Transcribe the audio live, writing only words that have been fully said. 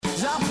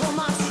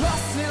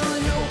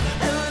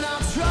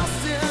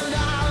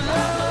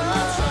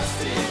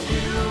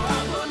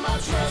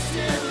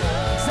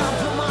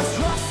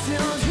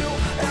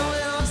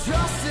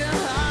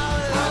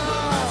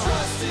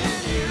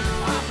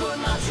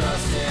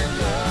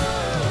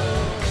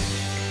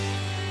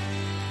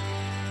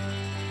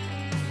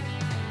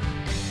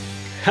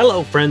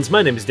Hello, friends.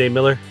 My name is Dave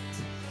Miller.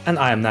 And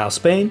I am Niall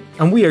Spain,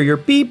 and we are your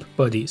Beep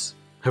Buddies.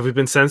 Have we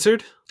been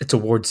censored? It's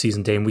award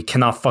season, Dave, and we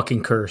cannot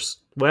fucking curse.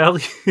 Well,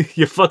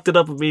 you fucked it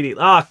up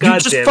immediately. Ah, you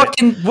God just damn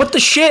fucking, what the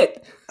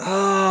shit?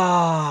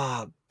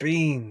 Ah,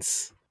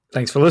 beans.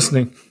 Thanks for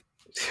listening.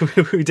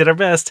 We did our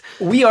best.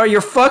 We are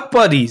your fuck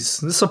buddies.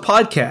 This is a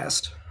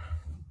podcast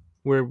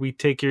where we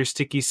take your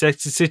sticky,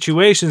 sexy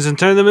situations and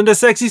turn them into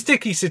sexy,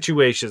 sticky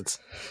situations.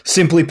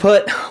 Simply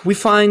put, we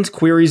find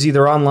queries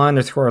either online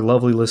or through our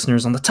lovely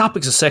listeners on the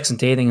topics of sex and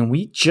dating, and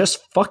we just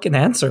fucking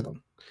answer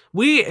them.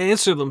 We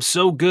answer them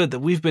so good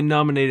that we've been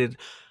nominated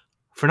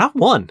for not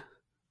one,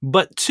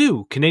 but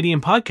 2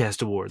 Canadian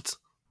Podcast Awards.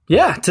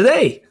 Yeah,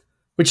 today,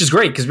 which is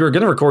great because we were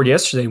going to record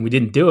yesterday and we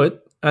didn't do it,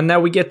 and now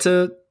we get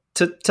to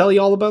tell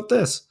you all about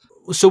this.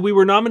 So we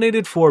were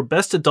nominated for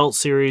Best Adult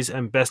Series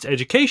and Best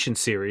Education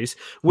Series,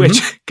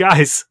 which,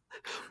 guys,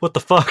 what the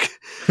fuck?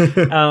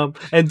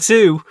 And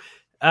 2,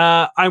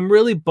 I'm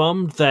really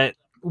bummed that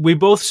we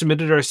both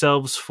submitted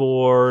ourselves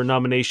for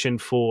nomination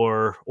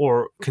for,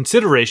 or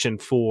consideration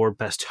for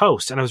Best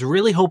Host. And I was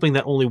really hoping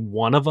that only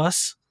one of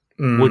us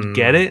would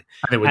get it.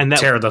 And it would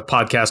tear the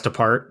podcast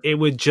apart. It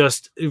would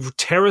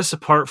tear us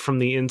apart from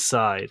the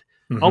inside.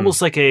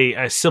 Almost like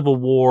a Civil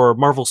War,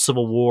 Marvel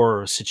Civil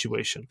War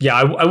situation. Yeah,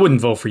 I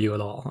wouldn't vote for you at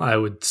all. I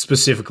would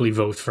specifically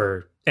vote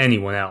for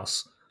anyone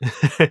else.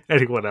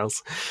 Anyone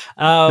else?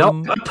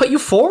 No, I put you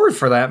forward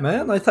for that,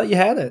 man. I thought you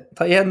had it. I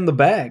thought you had it in the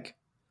bag.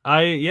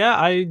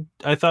 I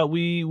thought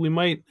we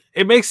might.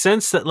 It makes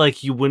sense that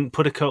like you wouldn't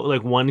put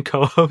one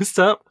co-host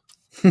up.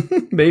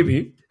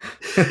 Maybe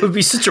it would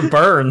be such a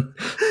burn.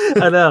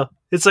 I know.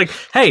 It's like,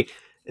 hey,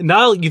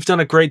 Niall, you've done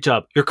a great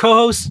job. Your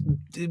co-host,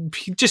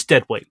 just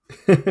dead weight.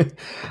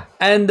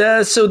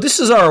 And so this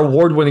is our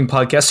award-winning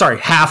podcast. Sorry,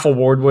 half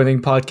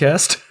award-winning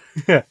podcast.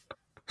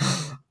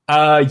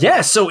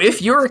 Yeah. So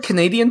if you're a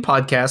Canadian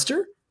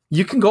podcaster,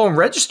 you can go and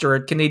register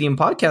at Canadian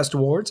Podcast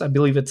Awards. I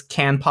believe it's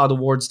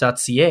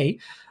canpodawards.ca.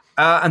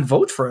 And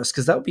vote for us,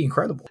 because that would be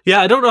incredible.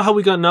 Yeah, I don't know how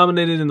we got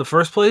nominated in the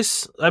first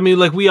place. I mean,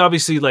 like, we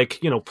obviously,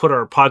 put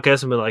our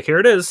podcast and be like, here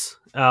it is.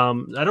 I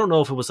don't know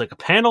if it was like a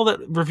panel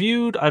that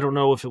reviewed. I don't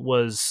know if it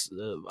was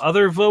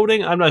other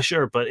voting. I'm not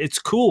sure, but it's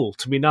cool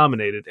to be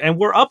nominated. And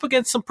we're up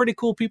against some pretty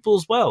cool people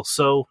as well.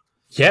 So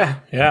yeah.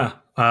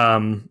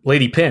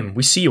 Lady Pim,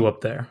 we see you up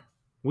there.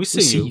 We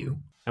see you.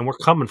 And we're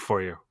coming for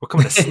you. We're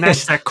coming to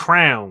snatch that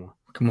crown.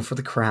 We're coming for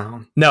the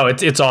crown. No,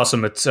 it's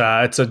awesome. It's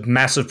a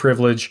massive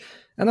privilege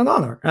and an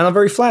honor. And I'm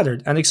very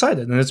flattered and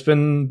excited. And it's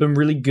been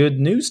really good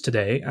news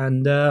today.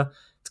 And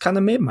it's kind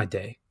of made my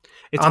day.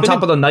 On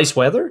top of the nice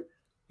weather.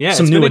 Yeah,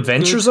 some new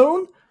Adventure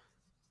Zone.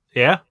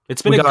 Yeah,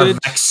 it's been we got a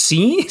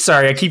vaccine.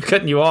 Sorry, I keep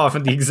cutting you off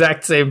in the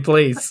exact same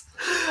place.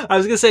 I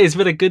was going to say it's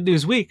been a good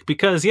news week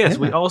because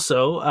we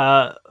also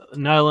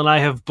Niall and I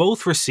have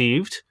both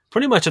received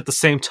pretty much at the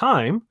same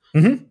time.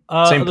 Same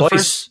the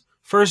place.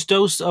 First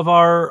dose of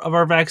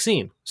our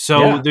vaccine.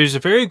 So there's a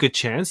very good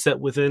chance that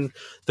within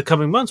the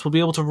coming months we'll be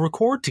able to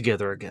record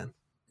together again.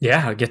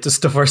 Yeah, get to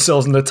stuff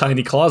ourselves in the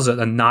tiny closet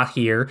and not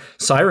hear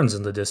sirens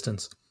in the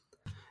distance.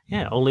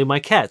 Yeah, only my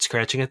cat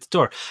scratching at the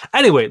door.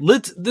 Anyway,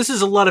 this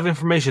is a lot of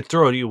information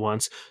thrown at you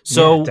once.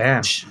 So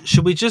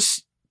should we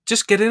just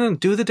get in and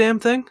do the damn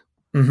thing?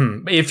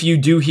 If you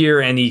do hear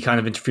any kind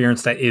of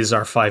interference, that is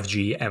our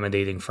 5G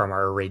emanating from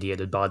our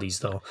irradiated bodies,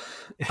 though.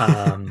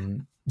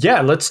 Yeah,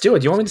 let's do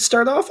it. You want me to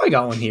start off? I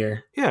got one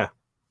here. Yeah.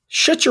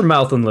 Shut your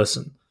mouth and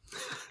listen.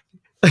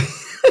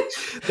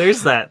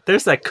 There's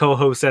that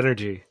co-host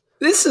energy.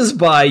 This is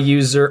by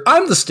user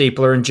I'm the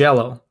Stapler in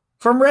Jello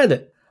from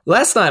Reddit.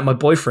 Last night, my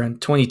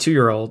boyfriend,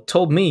 22-year-old,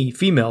 told me,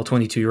 female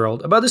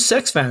 22-year-old, about his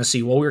sex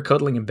fantasy while we were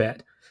cuddling in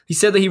bed. He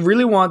said that he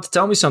really wanted to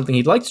tell me something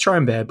he'd like to try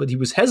in bed, but he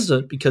was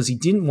hesitant because he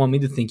didn't want me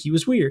to think he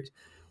was weird.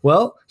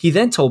 Well, he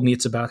then told me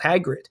it's about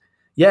Hagrid.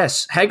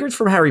 Yes, Hagrid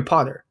from Harry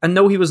Potter. And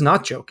no, he was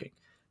not joking.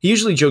 He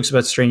usually jokes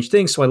about strange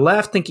things, so I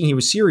laughed thinking he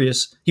was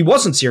serious. He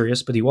wasn't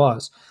serious, but he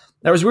was.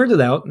 I was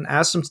weirded out and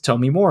asked him to tell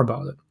me more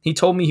about it. He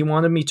told me he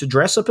wanted me to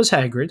dress up as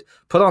Hagrid,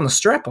 put on a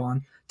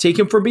strap-on, take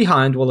him from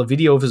behind while a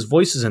video of his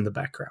voice is in the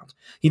background.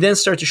 He then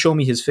started to show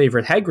me his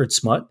favorite Hagrid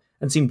smut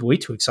and seemed way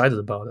too excited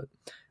about it.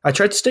 I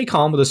tried to stay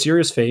calm with a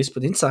serious face,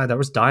 but inside I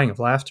was dying of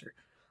laughter.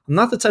 I'm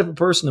not the type of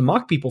person to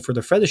mock people for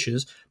their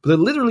fetishes, but it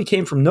literally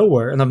came from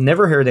nowhere and I've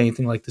never heard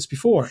anything like this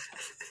before.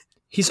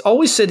 He's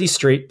always said he's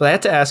straight, but I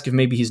had to ask if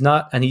maybe he's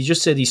not, and he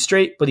just said he's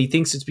straight, but he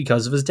thinks it's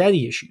because of his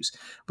daddy issues.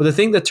 But the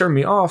thing that turned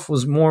me off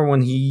was more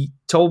when he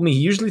told me he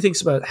usually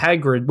thinks about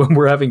Hagrid when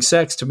we're having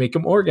sex to make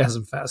him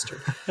orgasm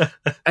faster.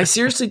 I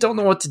seriously don't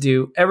know what to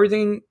do.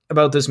 Everything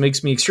about this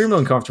makes me extremely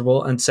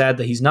uncomfortable and sad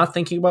that he's not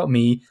thinking about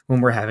me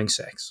when we're having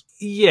sex.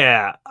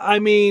 Yeah, I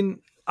mean,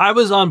 I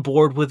was on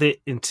board with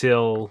it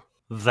until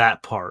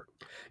that part.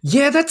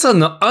 Yeah, that's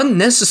an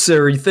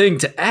unnecessary thing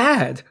to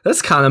add.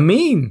 That's kind of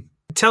mean.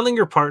 Telling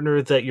your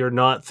partner that you're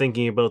not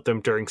thinking about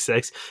them during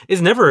sex is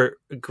never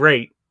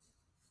great.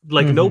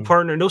 Like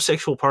no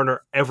sexual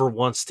partner ever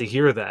wants to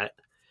hear that.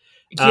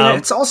 Yeah,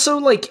 it's also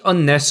like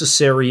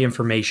unnecessary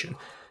information.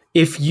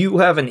 If you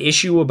have an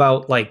issue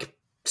about like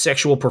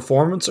sexual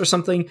performance or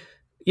something,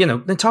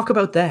 then talk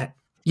about that.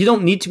 You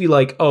don't need to be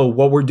like, oh,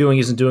 what we're doing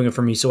isn't doing it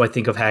for me, so I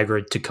think of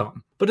Hagrid to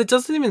come. But it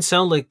doesn't even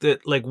sound like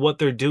that. Like what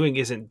they're doing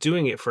isn't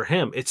doing it for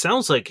him. It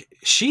sounds like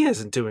she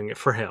isn't doing it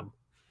for him,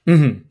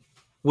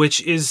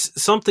 which is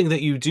something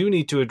that you do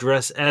need to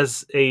address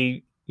as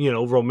a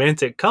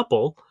romantic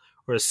couple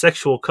or a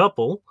sexual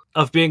couple,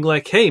 of being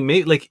like, hey,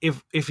 mate, like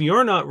if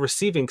you're not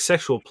receiving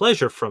sexual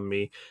pleasure from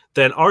me,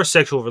 then our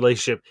sexual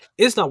relationship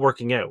is not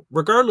working out,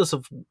 regardless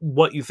of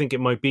what you think it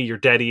might be, your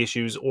daddy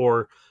issues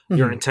or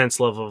your intense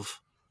love of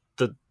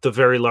the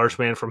very large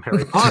man from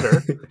Harry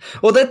Potter.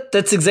 Well,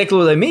 that's exactly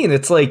what I mean.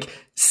 It's like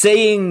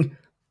saying,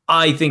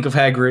 I think of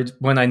Hagrid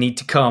when I need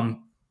to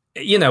come,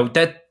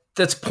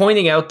 that's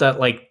pointing out that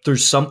like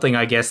there's something,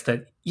 I guess,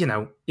 that,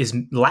 is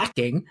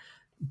lacking,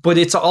 but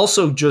it's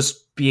also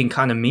just being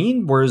kind of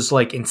mean. Whereas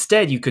like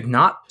instead you could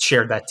not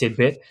share that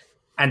tidbit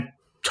and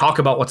talk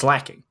about what's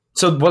lacking.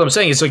 So what I'm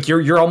saying is like,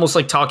 you're almost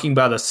like talking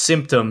about a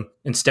symptom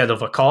instead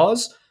of a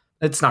cause.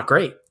 It's not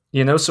great.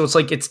 So it's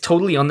like, it's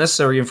totally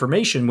unnecessary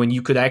information when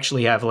you could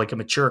actually have like a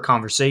mature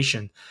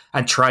conversation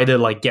and try to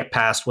like get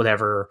past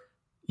whatever,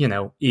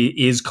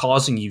 is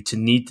causing you to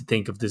need to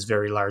think of this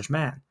very large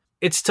man.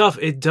 It's tough.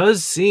 It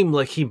does seem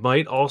like he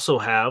might also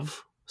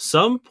have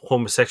some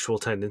homosexual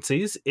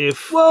tendencies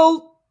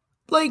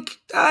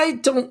I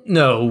don't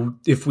know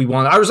if we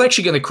want. I was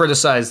actually going to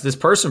criticize this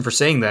person for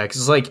saying that,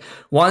 because like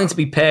wanting to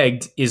be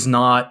pegged is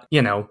not,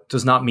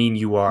 does not mean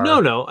you are.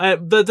 No,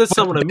 that's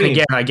not what I mean.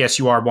 Again, I guess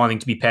you are wanting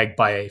to be pegged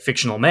by a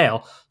fictional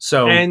male.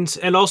 So and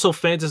also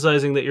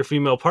fantasizing that your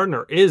female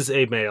partner is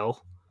a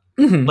male.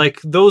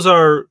 Like those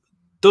are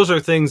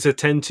things that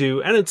tend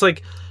to, and it's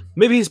like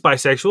maybe he's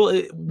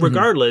bisexual.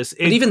 Regardless,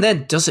 but even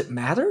then, does it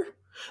matter?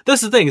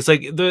 That's the thing. It's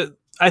like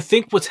I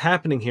think what's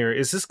happening here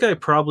is this guy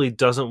probably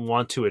doesn't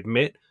want to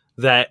admit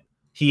that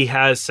he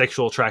has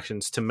sexual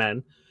attractions to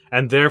men,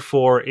 and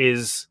therefore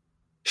is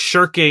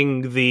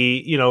shirking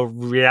the,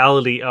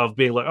 reality of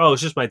being like, oh,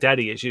 it's just my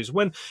daddy issues.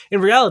 When in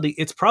reality,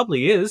 it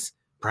probably is.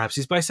 Perhaps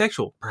he's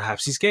bisexual.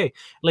 Perhaps he's gay.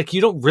 Like, you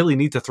don't really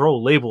need to throw a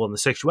label on the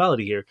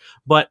sexuality here.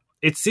 But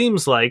it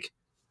seems like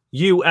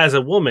you as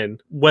a woman,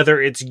 whether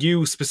it's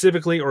you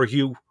specifically or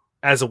you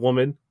as a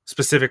woman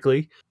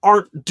specifically,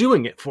 aren't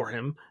doing it for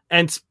him.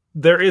 And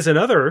there is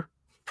another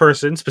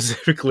person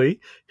specifically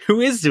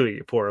who is doing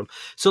it for him.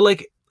 So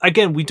like,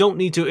 again, we don't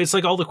need to, it's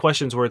like all the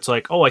questions where it's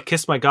like, oh, I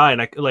kissed my guy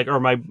and I like, or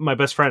my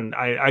best friend,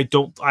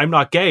 I'm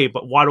not gay,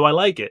 but why do I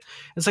like it?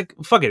 It's like,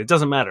 fuck it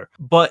doesn't matter.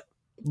 But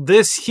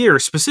this here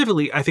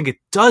specifically, I think it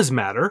does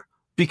matter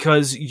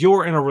because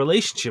you're in a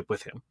relationship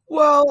with him.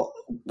 Well,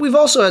 we've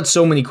also had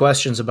so many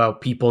questions about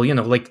people,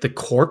 like the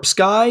corpse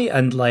guy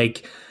and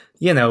like,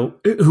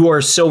 who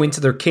are so into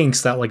their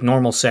kinks that like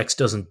normal sex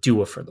doesn't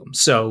do it for them.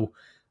 So,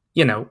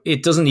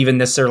 it doesn't even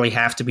necessarily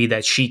have to be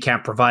that she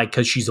can't provide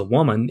because she's a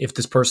woman. If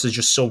this person is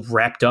just so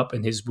wrapped up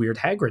in his weird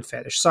Hagrid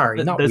fetish.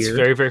 Sorry, not That's weird.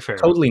 Very, very fair.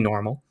 Totally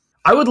normal.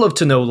 I would love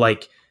to know,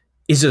 like,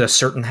 is it a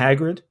certain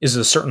Hagrid? Is it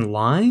a certain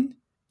line?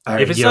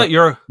 If it's not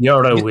you're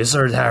a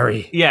wizard,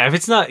 Harry. Yeah, if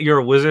it's not you're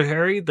a wizard,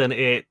 Harry, then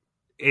it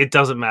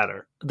doesn't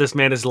matter. This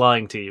man is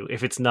lying to you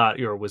if it's not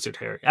you're a wizard,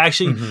 Harry.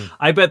 Actually,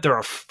 I bet there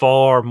are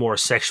far more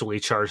sexually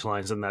charged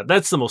lines than that.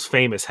 That's the most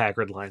famous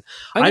Hagrid line.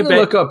 I'm going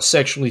to look up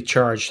sexually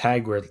charged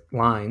Hagrid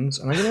lines,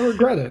 and I'm going to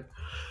regret it.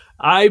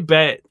 I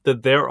bet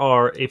that there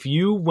are, if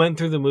you went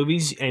through the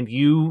movies and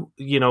you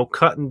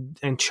cut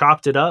and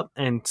chopped it up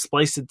and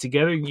spliced it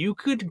together, you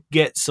could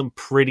get some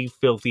pretty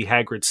filthy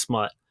Hagrid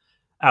smut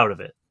out of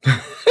it.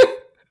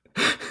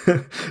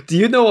 Do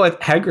you know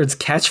what Hagrid's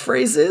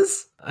catchphrase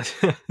is?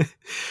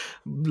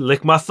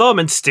 Lick my thumb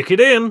and stick it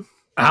in.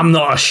 I'm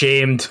not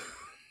ashamed.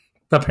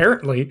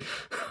 Apparently.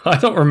 I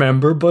don't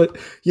remember, but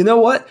you know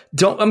what?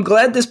 I'm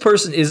glad this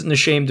person isn't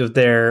ashamed of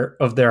their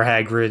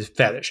Hagrid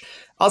fetish.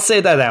 I'll say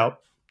that out.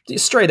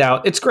 Straight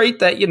out. It's great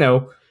that,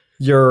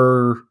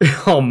 you're...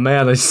 Oh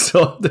man, I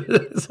saw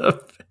there's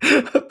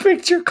a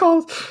picture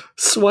called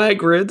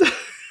Swagrid.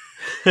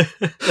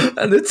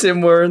 And it's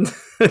him wearing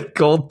a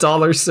gold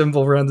dollar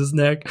symbol around his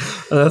neck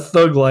and a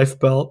Thug Life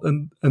belt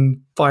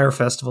and Fire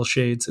Festival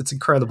shades. It's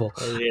incredible.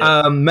 Oh,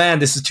 yeah. Man,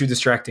 this is too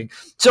distracting.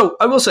 So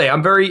I will say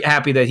I'm very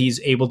happy that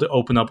he's able to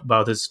open up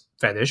about his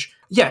fetish.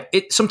 Yeah,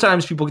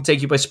 sometimes people can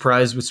take you by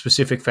surprise with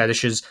specific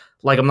fetishes.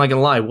 Like, I'm not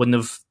gonna lie, wouldn't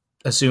have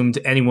assumed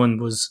anyone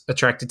was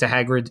attracted to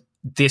Hagrid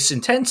this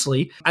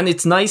intensely. And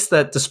it's nice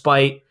that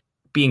despite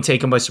being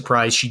taken by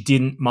surprise, she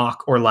didn't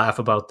mock or laugh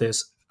about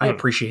this. I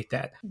appreciate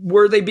that.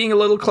 Were they being a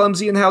little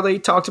clumsy in how they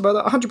talked about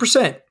it?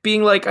 100%.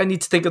 Being like, I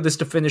need to think of this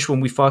to finish when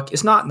we fuck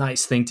is not a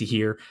nice thing to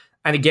hear.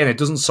 And again, it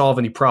doesn't solve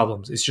any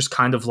problems. It's just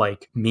kind of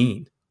like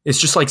mean.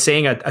 It's just like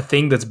saying a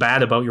thing that's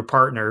bad about your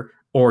partner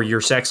or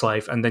your sex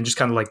life and then just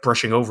kind of like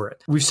brushing over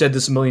it. We've said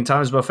this a million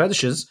times about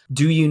fetishes.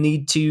 Do you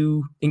need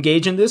to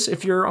engage in this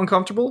if you're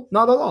uncomfortable?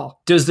 Not at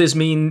all. Does this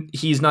mean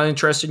he's not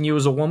interested in you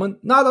as a woman?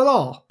 Not at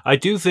all. I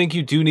do think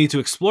you do need to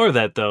explore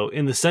that, though,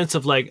 in the sense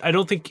of, like, I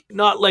don't think,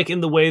 not like in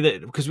the way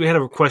that, because we had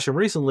a question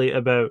recently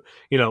about,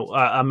 you know,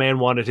 a man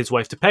wanted his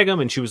wife to peg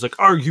him and she was like,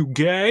 are you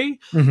gay?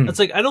 Mhm. It's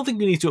like, I don't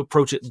think you need to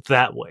approach it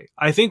that way.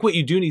 I think what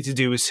you do need to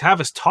do is have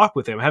us talk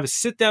with him, have a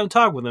sit down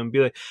talk with him and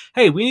be like,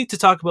 hey, we need to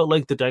talk about,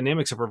 like, the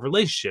dynamics of a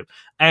relationship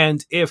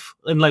and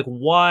like,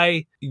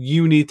 why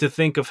you need to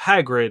think of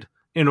Hagrid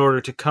in order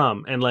to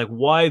come and, like,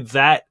 why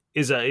that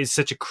is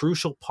such a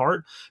crucial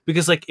part,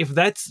 because, like, if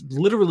that's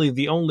literally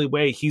the only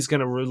way he's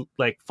gonna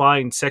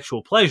find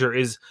sexual pleasure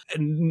is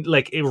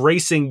like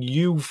erasing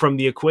you from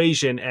the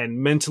equation and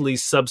mentally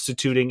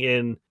substituting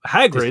in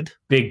Hagrid,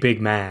 this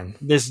big man,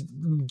 this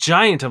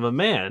giant of a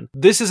man,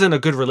 this isn't a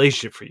good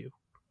relationship for you.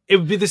 It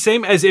would be the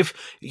same as if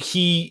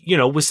he, you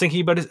know, was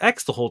thinking about his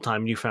ex the whole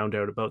time you found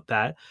out about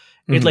that.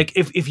 It, like,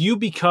 if you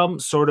become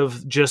sort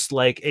of just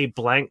like a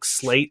blank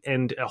slate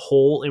and a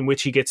hole in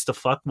which he gets to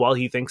fuck while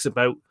he thinks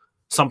about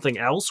something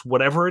else,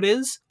 whatever it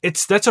is,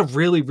 that's a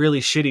really,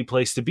 really shitty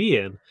place to be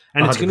in.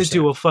 And it's going to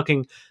do a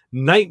fucking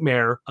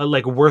nightmare,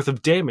 like, worth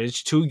of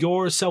damage to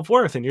your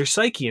self-worth and your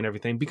psyche and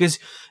everything, because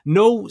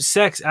no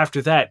sex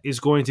after that is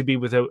going to be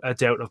without a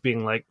doubt of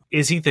being like,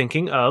 is he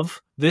thinking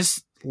of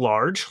this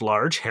large,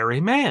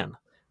 hairy man?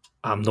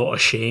 I'm not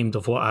ashamed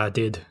of what I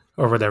did.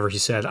 Or whatever he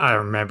said. I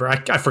don't remember.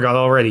 I forgot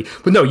already.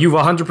 But no, you've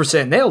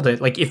 100% nailed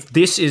it. Like, if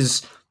this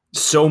is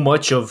so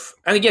much of...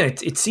 And again,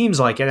 it seems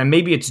like it, and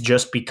maybe it's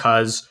just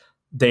because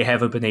they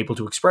haven't been able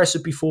to express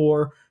it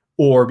before,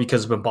 or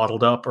because it's been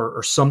bottled up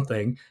or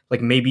something. Like,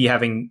 maybe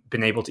having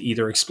been able to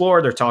either explore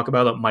it or talk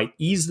about it might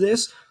ease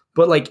this.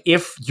 But, like,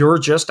 if you're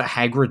just a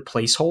Hagrid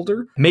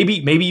placeholder,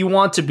 maybe you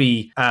want to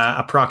be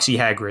a proxy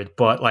Hagrid,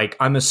 but, like,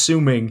 I'm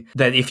assuming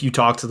that if you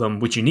talk to them,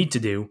 which you need to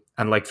do,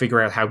 and, like,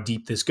 figure out how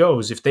deep this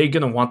goes, if they're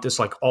going to want this,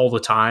 like, all the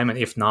time, and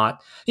if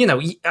not, you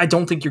know, I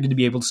don't think you're going to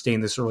be able to stay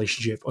in this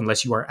relationship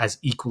unless you are as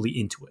equally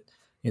into it.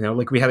 You know,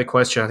 like, we had a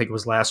question, I think it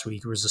was last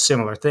week, it was a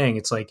similar thing.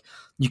 It's like,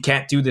 you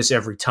can't do this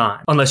every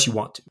time unless you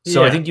want to.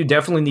 So I think you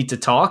definitely need to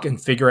talk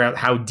and figure out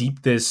how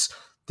deep this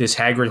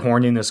Hagrid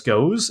horniness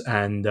goes,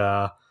 and,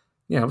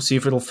 you know, see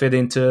if it'll fit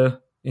into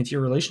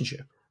your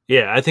relationship.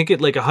 Yeah, I think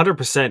it, like,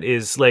 100%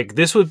 is, like,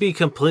 this would be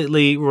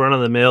completely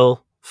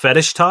run-of-the-mill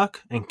fetish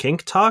talk and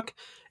kink talk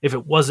if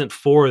it wasn't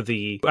for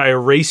I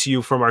erase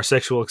you from our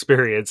sexual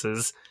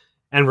experiences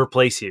and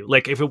replace you.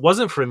 Like, if it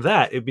wasn't for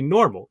that, it'd be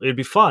normal. It'd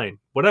be fine.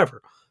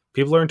 Whatever.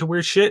 People are into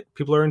weird shit.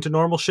 People are into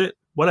normal shit.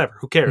 Whatever.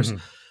 Who cares?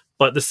 Mm-hmm.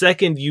 But the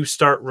second you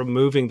start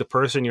removing the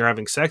person you're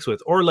having sex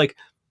with, or, like,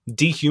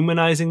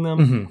 dehumanizing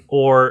them,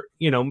 or,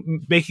 you know,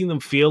 making them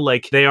feel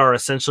like they are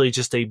essentially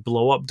just a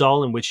blow-up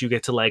doll in which you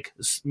get to, like,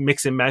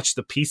 mix and match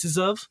the pieces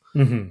of,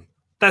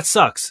 that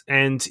sucks.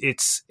 And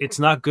it's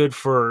not good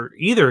for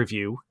either of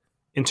you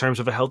in terms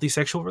of a healthy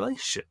sexual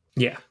relationship.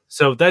 Yeah.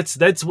 So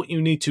that's what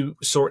you need to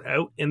sort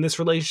out in this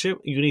relationship.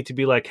 You need to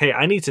be like, hey,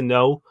 I need to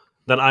know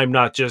that I'm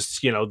not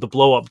just, you know, the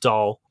blow-up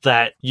doll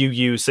that you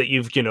use, that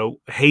you've, you know,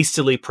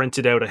 hastily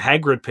printed out a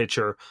Hagrid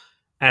picture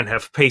and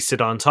have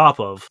pasted on top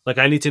of. Like,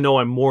 I need to know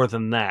I'm more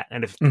than that.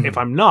 And if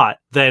I'm not,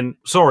 then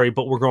sorry,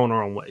 but we're going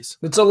our own ways.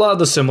 It's a lot of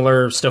the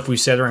similar stuff we've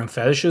said around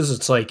fetishes.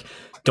 It's like,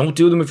 don't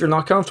do them if you're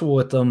not comfortable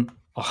with them.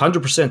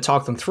 100%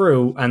 talk them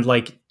through, and,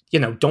 like, you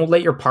know, don't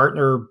let your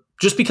partner...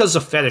 Just because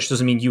it's a fetish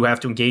doesn't mean you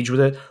have to engage with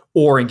it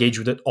or engage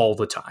with it all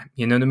the time.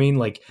 You know what I mean?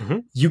 Like,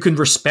 you can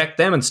respect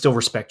them and still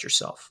respect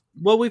yourself.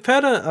 Well, we've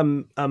had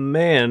a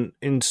man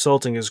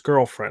insulting his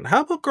girlfriend.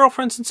 How about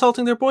girlfriends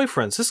insulting their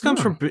boyfriends? This comes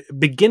from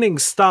beginning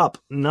stop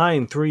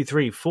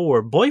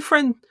 9334.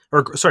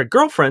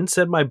 Girlfriend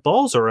said my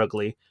balls are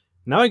ugly.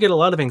 Now I get a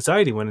lot of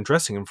anxiety when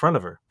dressing in front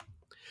of her.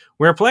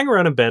 We were playing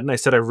around in bed, and I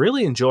said I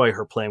really enjoy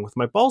her playing with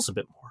my balls a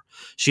bit more.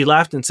 She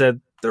laughed and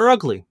said, they're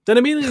ugly. Then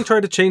immediately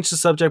tried to change the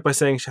subject by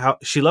saying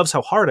she loves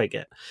how hard I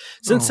get.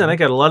 Since then, I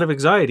get a lot of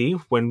anxiety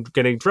when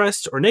getting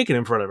dressed or naked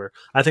in front of her.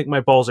 I think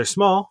my balls are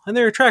small, and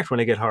they retract when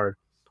I get hard.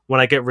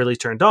 When I get really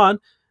turned on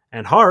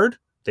and hard,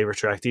 they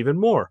retract even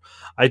more.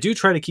 I do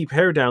try to keep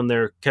hair down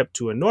there kept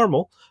to a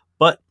normal,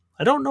 but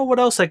I don't know what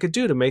else I could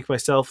do to make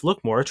myself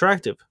look more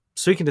attractive.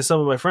 Speaking to some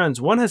of my friends,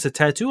 one has a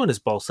tattoo on his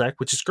ballsack,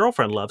 which his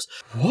girlfriend loves.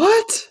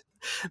 What?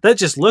 That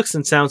just looks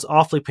and sounds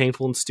awfully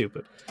painful and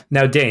stupid.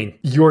 Now, Dane,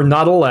 you're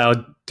not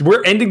allowed...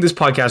 We're ending this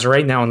podcast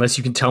right now unless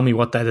you can tell me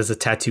what that is a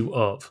tattoo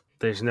of.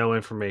 There's no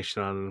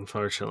information on it,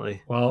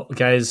 unfortunately. Well,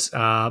 guys,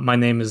 my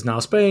name is Niall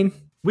Spain.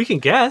 We can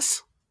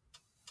guess.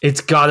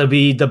 It's gotta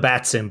be the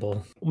bat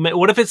symbol.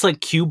 What if it's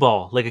like cue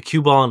ball? Like a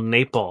cue ball and an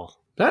 8 ball?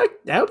 That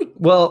would be...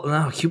 Well,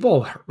 no, cue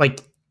ball...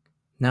 Like,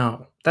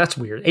 no, that's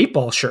weird. 8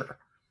 ball, sure.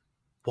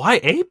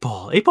 Why 8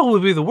 ball? 8 ball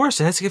would be the worst.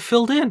 It has to get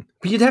filled in.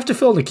 But you'd have to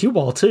fill in the cue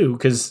ball, too,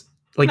 because...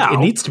 Like, it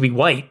needs to be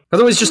white.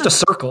 Otherwise, just a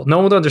circle. No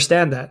one would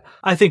understand that.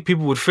 I think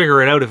people would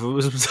figure it out if it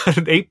was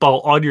an 8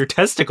 ball on your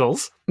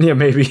testicles. Yeah,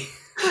 maybe.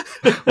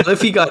 What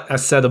if he got a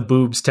set of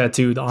boobs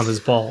tattooed on his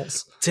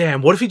balls?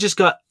 Damn, what if he just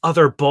got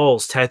other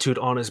balls tattooed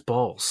on his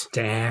balls?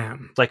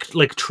 Damn.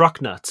 Like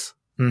truck nuts,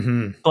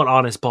 but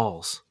on his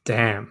balls.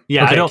 Damn.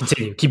 Yeah, okay, I don't.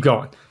 Continue. Keep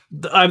going.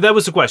 That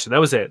was the question. That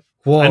was it.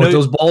 Whoa,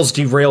 those balls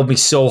derailed me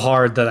so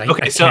hard that I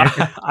can't.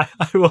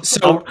 I will.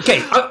 So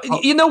okay,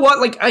 you know what?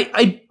 Like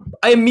I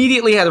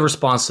immediately had a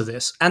response to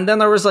this, and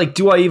then I was like,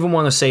 do I even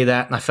want to say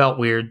that? And I felt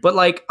weird, but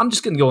like I'm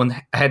just gonna go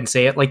ahead and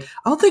say it. Like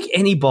I don't think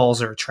any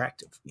balls are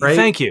attractive, right?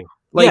 Thank you.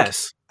 Like,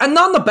 yes, and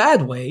not in a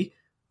bad way.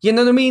 You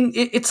know what I mean?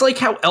 It's like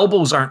how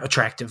elbows aren't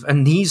attractive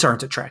and knees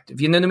aren't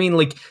attractive. You know what I mean?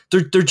 Like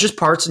they're just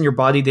parts in your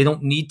body. They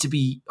don't need to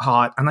be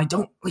hot, and I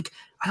don't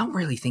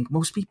really think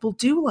most people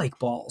do like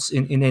balls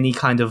in any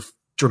kind of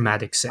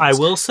dramatic sense. I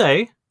will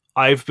say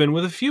I've been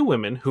with a few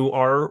women who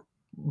are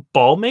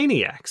ball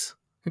maniacs.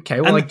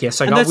 Okay, well, I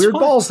guess I got weird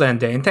balls then,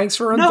 Dane. Thanks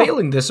for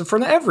unveiling this in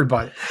front of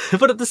everybody.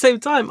 But at the same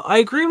time, I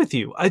agree with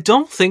you. I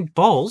don't think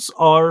balls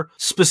are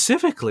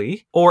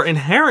specifically or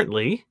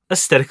inherently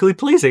aesthetically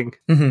pleasing.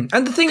 Mm-hmm.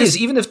 And the thing is,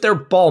 even if they're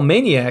ball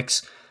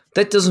maniacs,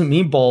 that doesn't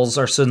mean balls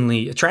are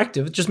suddenly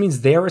attractive. It just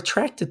means they're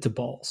attracted to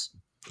balls.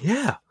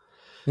 Yeah.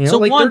 You know, so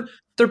like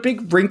they're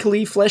big,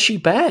 wrinkly, fleshy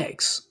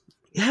bags.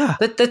 Yeah.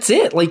 That's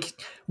it. Like,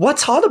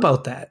 what's hot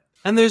about that?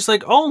 And there's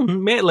like, oh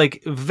man,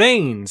 like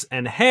veins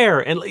and hair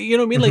and you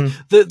know what I mean?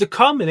 Like the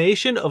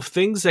combination of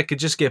things that could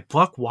just get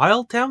buck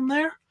wild down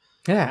there.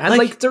 Yeah. And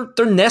like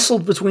they're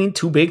nestled between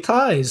two big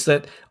thighs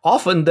that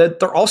often that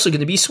they're also going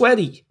to be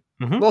sweaty.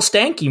 Mm-hmm. Well,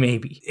 stanky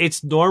maybe.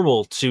 It's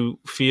normal to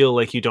feel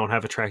like you don't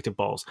have attractive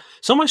balls.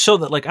 So much so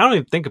that like, I don't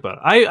even think about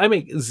it. I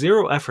make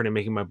zero effort in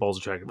making my balls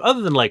attractive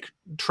other than like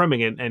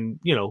trimming it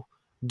and, you know,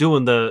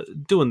 doing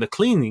the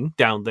cleaning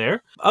down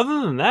there.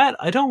 Other than that,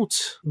 I don't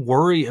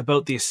worry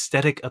about the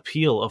aesthetic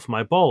appeal of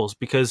my balls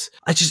because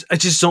I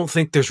just don't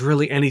think there's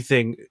really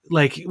anything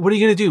like, what are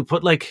you going to do?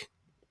 Put like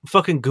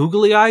fucking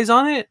googly eyes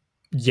on it?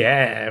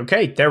 Yeah.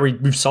 Okay. There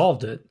we've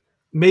solved it.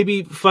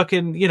 Maybe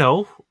fucking, you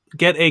know,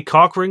 get a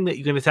cock ring that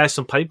you can attach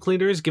some pipe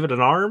cleaners, give it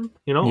an arm,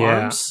 you know,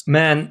 arms.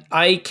 Man,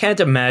 I can't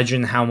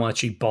imagine how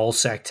much a ball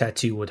sack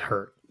tattoo would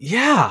hurt.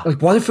 Yeah.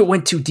 Like what if it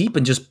went too deep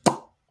and just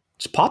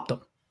popped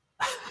them?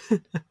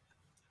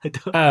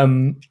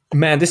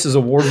 Man, this is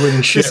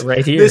award-winning shit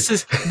right here.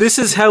 This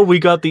is how we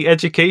got the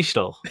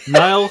educational.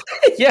 Niall's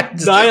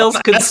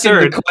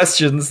concerned the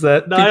questions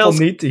that people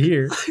need to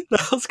hear.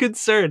 Niall's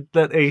concerned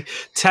that a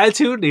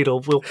tattoo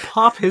needle will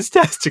pop his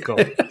testicle.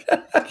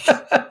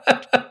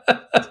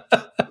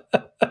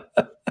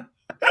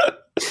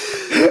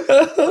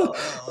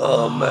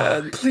 Oh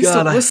man! Please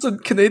don't listen,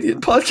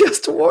 Canadian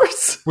Podcast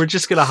Awards. We're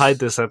just gonna hide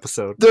this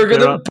episode. They're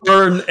gonna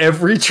burn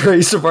every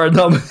trace of our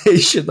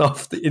nomination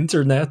off the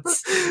internet.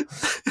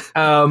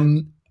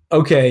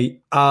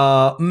 Okay.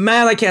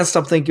 Man, I can't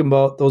stop thinking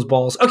about those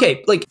balls.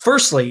 Okay, like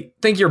firstly,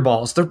 think of your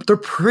balls. They're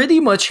pretty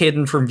much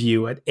hidden from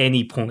view at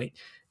any point.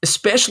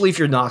 Especially if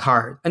you're not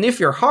hard. And if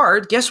you're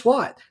hard, guess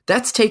what?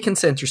 That's taken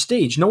center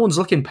stage. No one's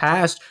looking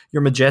past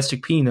your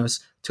majestic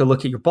penis to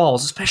look at your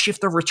balls, especially if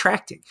they're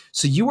retracting.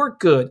 So you are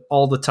good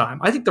all the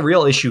time. I think the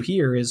real issue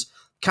here is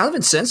kind of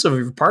insensitive of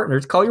your partner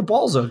to call your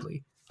balls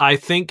ugly. I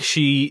think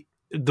he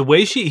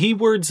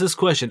words this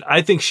question,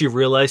 I think she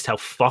realized how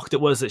fucked it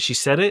was that she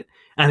said it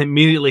and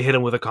immediately hit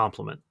him with a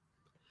compliment.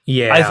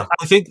 Yeah.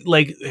 I think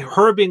like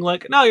her being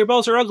like, no, your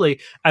balls are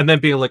ugly. And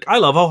then being like, I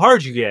love how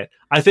hard you get.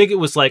 I think it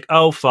was like,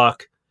 oh,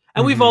 fuck.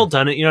 And we've all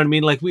done it, you know what I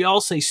mean? Like, we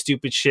all say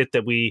stupid shit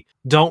that we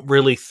don't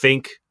really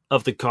think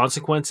of the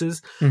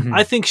consequences.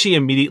 I think she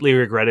immediately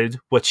regretted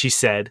what she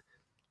said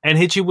and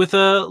hit you with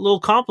a little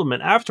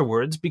compliment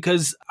afterwards,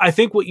 because I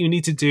think what you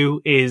need to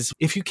do is,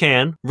 if you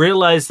can,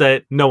 realize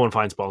that no one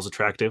finds balls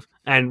attractive.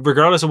 And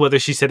regardless of whether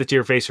she said it to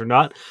your face or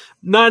not,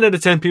 9 out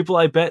of 10 people,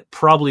 I bet,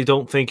 probably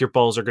don't think your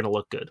balls are going to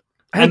look good.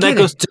 And again,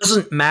 it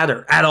doesn't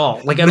matter at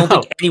all. Like, I don't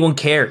think anyone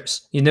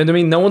cares. You know what I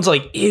mean? No one's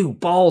like, ew,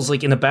 balls,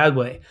 like in a bad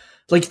way.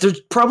 Like, they're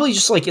probably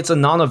just like, it's a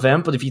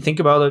non-event, but if you think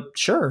about it,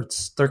 sure,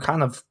 they're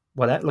kind of,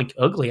 like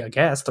ugly, I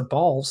guess. They're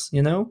balls,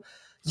 you know?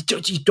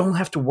 You don't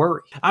have to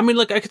worry. I mean,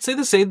 like, I could say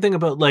the same thing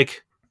about,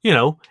 like, you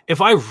know, if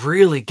I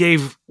really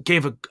gave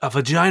a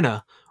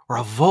vagina or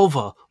a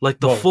vulva, like,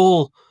 the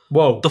full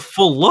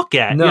look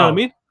at, you know what I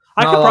mean?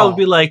 I could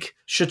probably be like,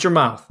 shut your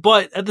mouth.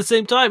 But at the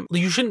same time,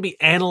 you shouldn't be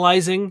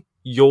analyzing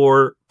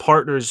your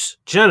partner's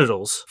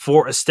genitals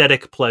for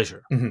aesthetic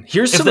pleasure.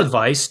 Here's some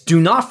advice. Do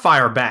not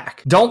fire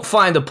back. Don't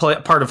find a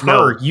part of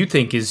her you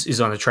think is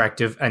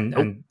unattractive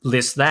and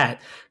list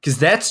that, because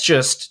that's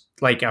just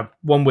like a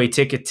one-way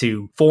ticket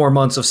to 4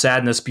 months of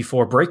sadness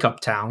before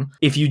breakup town.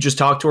 If you just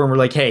talk to her and we're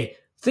like, hey,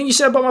 the thing you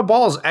said about my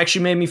balls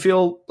actually made me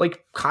feel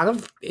like kind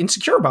of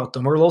insecure about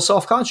them or a little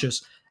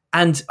self-conscious.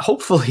 And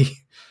hopefully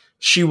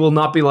she will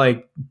not be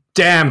like,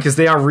 damn, because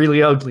they are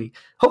really ugly.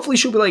 Hopefully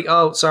she'll be like,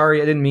 oh, sorry,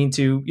 I didn't mean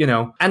to, you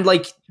know. And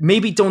like,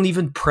 maybe don't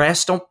even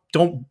press,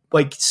 don't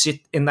like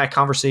sit in that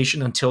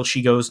conversation until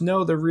she goes,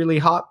 no, they're really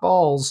hot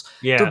balls.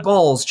 Yeah. They're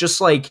balls.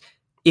 Just like,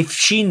 if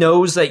she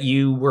knows that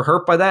you were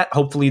hurt by that,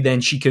 hopefully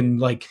then she can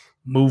like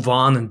move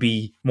on and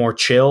be more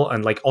chill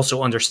and like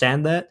also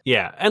understand that.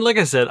 Yeah, and like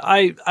I said,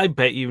 I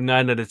bet you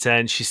 9 out of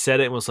 10 she said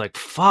it and was like,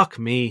 fuck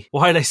me.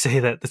 Why'd I say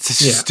that? That's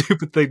such a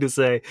stupid thing to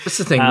say. That's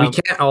the thing, we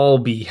can't all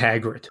be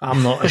Hagrid.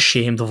 I'm not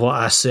ashamed of what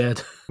I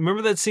said.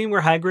 Remember that scene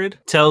where Hagrid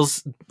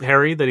tells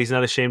Harry that he's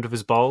not ashamed of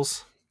his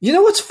balls? You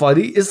know what's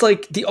funny is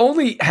like the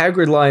only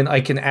Hagrid line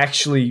I can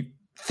actually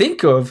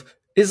think of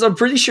is I'm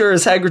pretty sure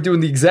is Hagrid doing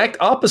the exact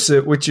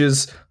opposite, which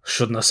is,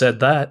 shouldn't have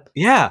said that.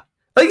 Yeah.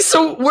 Like,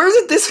 so where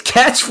did this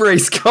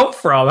catchphrase come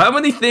from? How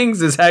many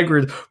things is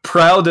Hagrid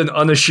proud and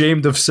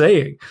unashamed of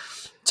saying?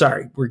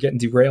 Sorry, we're getting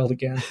derailed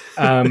again.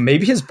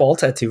 Maybe his ball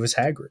tattoo is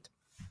Hagrid.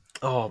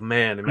 Oh,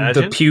 man,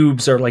 imagine. The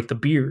pubes are like the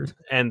beard.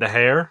 And the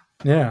hair.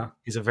 Yeah.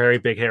 He's a very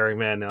big, hairy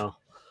man now.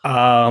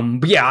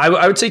 But yeah,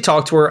 I would say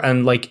talk to her,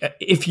 and like,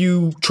 if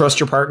you trust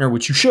your partner,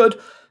 which you should,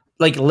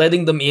 like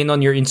letting them in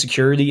on your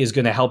insecurity is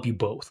going to help you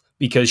both,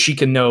 because she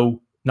can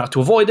know not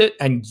to avoid it,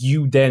 and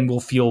you then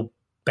will feel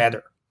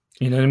better.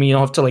 You know what I mean? You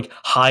don't have to like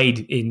hide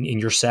in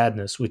your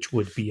sadness, which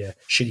would be a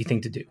shitty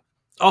thing to do.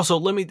 Also,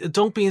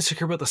 don't be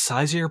insecure about the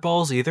size of your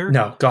balls either.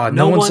 No, God,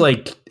 no one's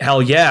like,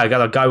 hell yeah, I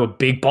got a guy with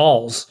big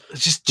balls.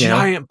 It's just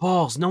giant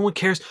balls. No one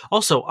cares.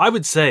 Also, I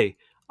would say,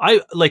 I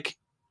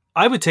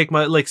would take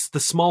my the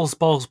smallest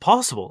balls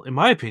possible, in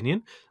my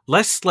opinion.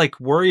 Less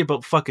worry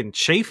about fucking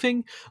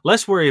chafing.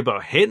 Less worry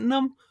about hitting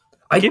them.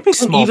 Give me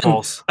small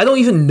balls. I don't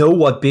even know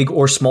what big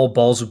or small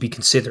balls would be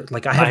considered.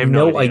 Like, I have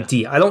no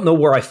idea. I don't know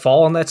where I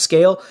fall on that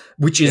scale,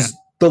 which is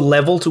the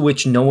level to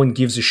which no one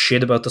gives a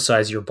shit about the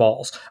size of your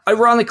balls.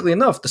 Ironically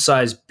enough, the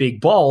size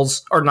big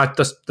balls, or not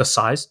the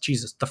size,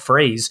 Jesus, the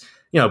phrase,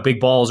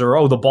 big balls,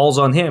 or, the balls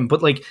on him.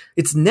 But,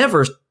 it's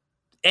never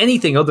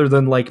anything other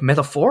than,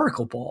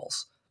 metaphorical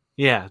balls.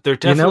 Yeah, they're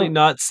definitely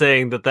not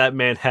saying that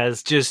man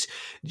has just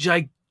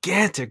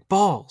gigantic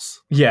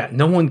balls. Yeah,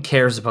 no one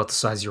cares about the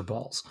size of your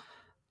balls.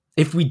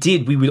 If we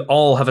did, we would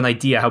all have an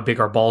idea how big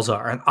our balls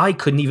are, and I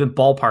couldn't even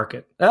ballpark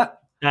it.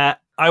 I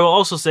will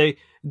also say,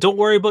 don't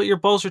worry about your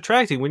balls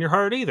retracting when you're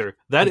hard either.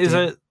 That is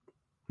a...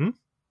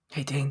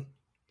 Hey, Dane.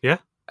 Yeah?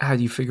 How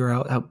do you figure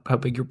out how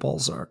big your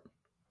balls are?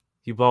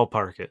 You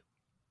ballpark it.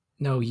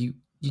 No, you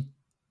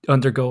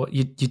undergo it.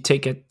 You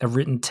take a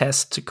written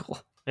testicle.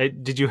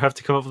 Did you have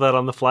to come up with that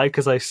on the fly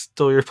because I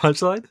stole your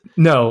punchline?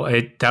 No,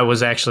 that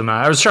was actually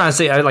I was trying to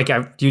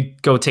say, you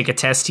go take a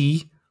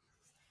testy.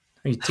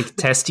 Or you take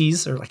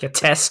testes, or a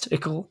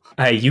testicle.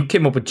 Hey, you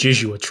came up with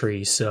Jijua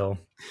tree, so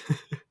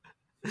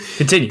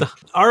continue.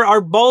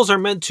 Our balls are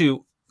meant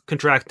to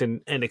contract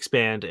and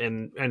expand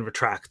and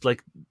retract.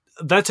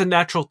 That's a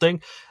natural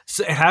thing.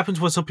 So it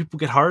happens when some people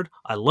get hard.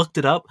 I looked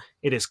it up.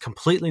 It is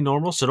completely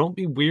normal. So don't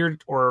be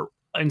weird or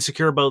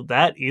insecure about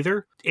that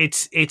either.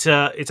 It's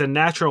a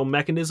natural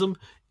mechanism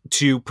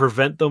to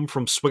prevent them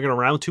from swinging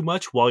around too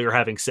much while you're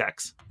having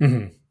sex.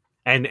 Mm-hmm.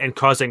 And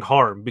causing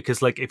harm,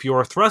 because if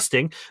you're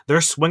thrusting,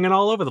 they're swinging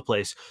all over the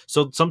place.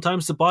 So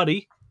sometimes the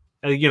body,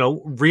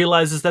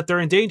 realizes that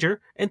they're in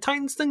danger and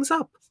tightens things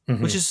up,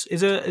 which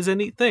is a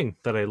neat thing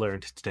that I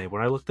learned today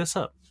when I looked this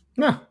up.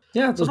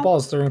 Yeah, those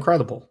balls, they're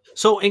incredible.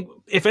 So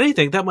if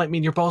anything, that might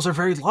mean your balls are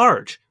very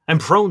large and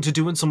prone to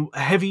doing some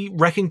heavy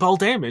wrecking ball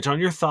damage on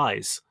your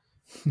thighs.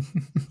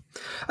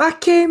 I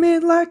came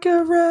in like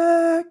a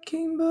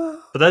wrecking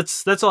ball. But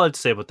that's all I have to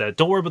say about that.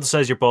 Don't worry about the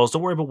size of your balls.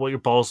 Don't worry about what your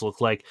balls look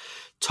like.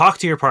 Talk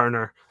to your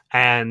partner,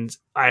 and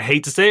I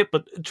hate to say it,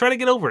 but try to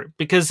get over it,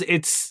 because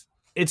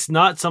it's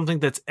not something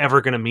that's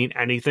ever going to mean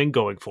anything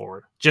going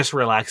forward. Just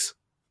relax.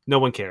 No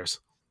one cares.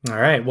 All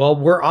right. Well,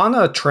 we're on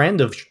a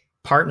trend of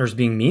partners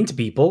being mean to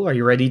people. Are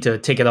you ready to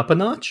take it up a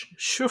notch?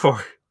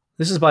 Sure.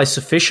 This is by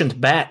Sufficient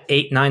Bat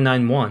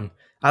 8991.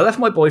 I left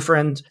my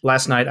boyfriend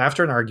last night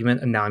after an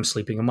argument, and now I'm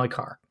sleeping in my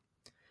car.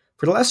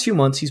 For the last few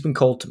months, he's been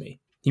cold to me.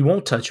 He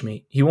won't touch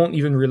me. He won't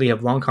even really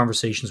have long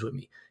conversations with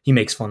me. He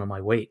makes fun of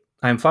my weight.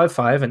 I am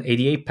 5'5" and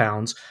 88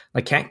 pounds.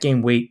 I can't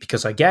gain weight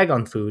because I gag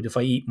on food if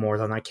I eat more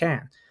than I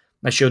can.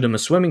 I showed him a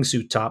swimming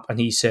suit top, and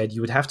he said,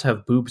 you would have to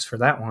have boobs for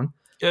that one.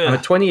 Ugh. I'm a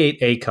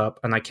 28A cup,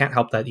 and I can't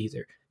help that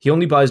either. He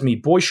only buys me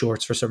boy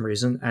shorts for some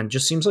reason, and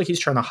just seems like he's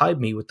trying to hide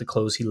me with the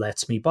clothes he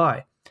lets me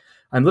buy.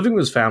 I'm living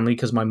with his family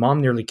because my mom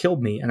nearly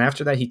killed me, and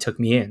after that he took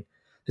me in.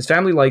 His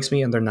family likes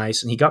me and they're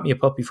nice, and he got me a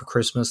puppy for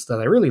Christmas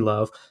that I really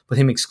love, but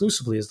him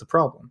exclusively is the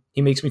problem.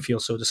 He makes me feel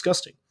so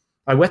disgusting.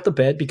 I wet the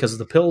bed because of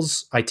the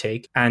pills I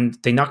take, and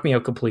they knock me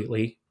out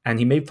completely, and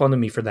he made fun of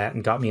me for that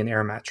and got me an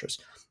air mattress.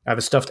 I have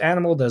a stuffed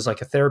animal that is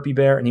like a therapy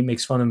bear, and he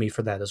makes fun of me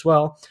for that as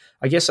well.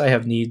 I guess I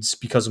have needs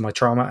because of my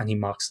trauma, and he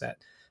mocks that.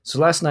 So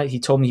last night he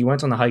told me he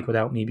went on a hike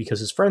without me because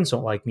his friends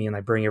don't like me and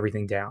I bring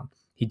everything down.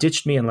 He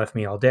ditched me and left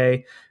me all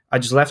day. I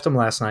just left him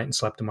last night and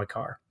slept in my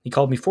car. He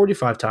called me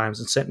 45 times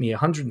and sent me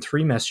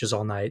 103 messages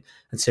all night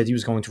and said he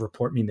was going to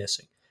report me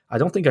missing. I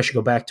don't think I should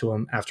go back to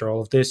him after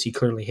all of this. He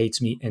clearly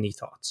hates me. Any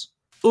thoughts?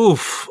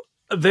 Oof.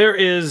 There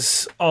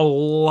is a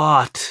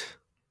lot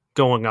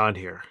going on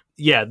here.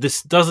 Yeah,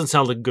 this doesn't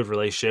sound like a good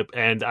relationship,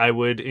 and I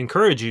would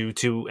encourage you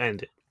to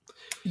end it.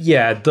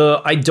 Yeah,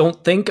 I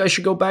don't think I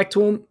should go back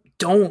to him.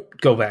 Don't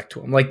go back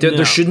to him.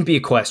 There shouldn't be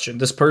a question.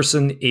 This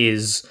person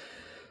is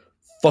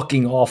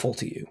fucking awful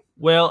to you.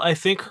 Well, I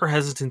think her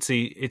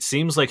hesitancy, it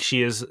seems like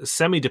she is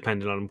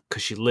semi-dependent on him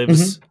because she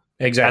lives at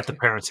the Exactly.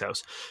 parents'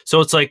 house. So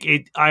it's like,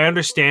 I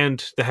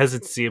understand the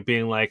hesitancy of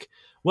being like,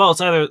 well,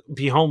 it's either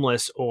be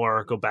homeless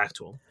or go back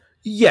to him.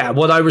 Yeah,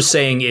 what I was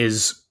saying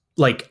is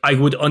like I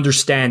would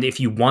understand if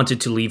you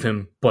wanted to leave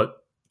him, but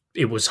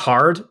it was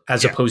hard,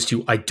 as Yeah. opposed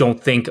to I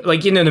don't think,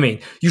 like, you know what I mean?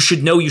 You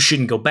should know you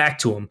shouldn't go back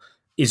to him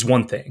is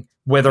one thing.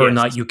 Whether or Yes.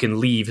 not you can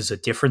leave is a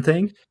different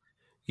thing.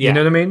 You Yeah.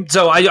 know what I mean?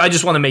 So I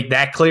just want to make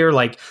that clear.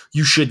 Like,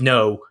 you should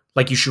know,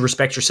 like, you should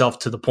respect yourself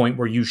to the point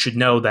where you should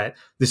know that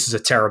this is a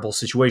terrible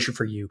situation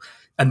for you.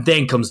 And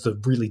then comes the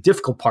really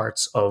difficult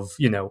parts of,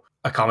 you know,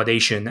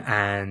 accommodation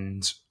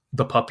and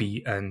the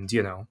puppy and,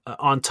 you know.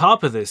 On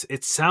top of this,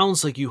 it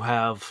sounds like you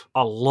have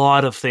a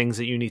lot of things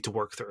that you need to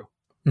work through.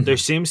 There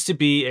seems to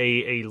be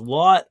a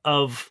lot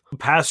of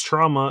past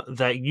trauma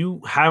that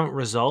you haven't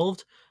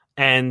resolved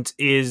and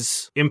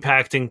is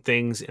impacting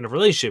things in a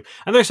relationship.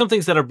 And there's some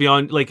things that are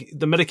beyond, like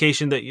the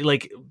medication that you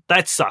like,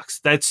 that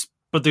sucks.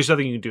 But there's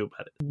nothing you can do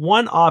about it.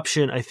 One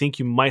option I think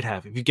you might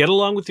have, if you get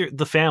along with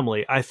the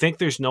family, I think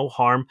there's no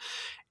harm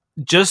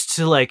just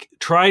to like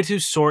try to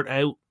sort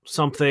out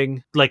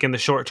something like in the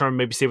short term,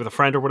 maybe stay with a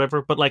friend or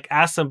whatever, but like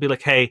ask them, be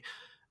like, hey,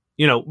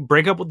 you know,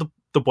 break up with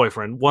the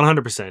boyfriend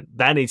 100%.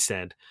 That needs to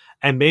end.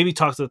 And maybe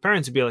talk to the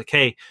parents and be like,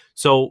 hey,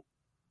 so,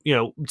 you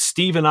know,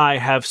 Steve and I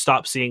have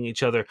stopped seeing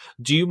each other.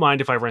 Do you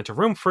mind if I rent a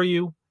room for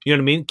you? You know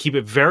what I mean? Keep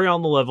it very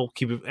on the level.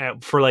 Keep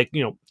it for like,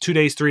 you know, 2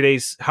 days, 3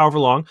 days, however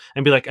long,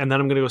 and be like, and then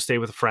I'm going to go stay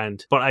with a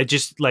friend. But I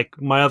just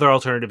like my other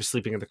alternative is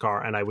sleeping in the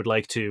car, and I would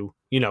like to,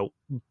 you know,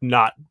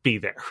 not be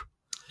there.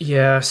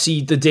 Yeah,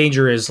 see, the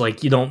danger is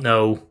like you don't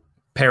know.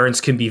 Parents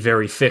can be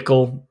very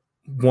fickle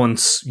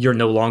once you're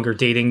no longer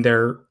dating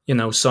their, you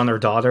know, son or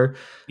daughter.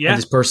 Yeah. And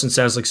this person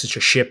sounds like such a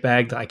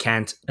shitbag that I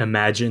can't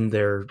imagine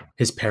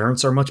his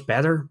parents are much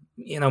better.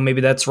 You know,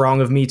 maybe that's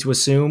wrong of me to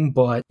assume,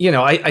 but you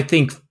know, I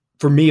think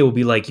for me it would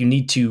be like you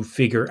need to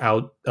figure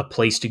out a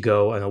place to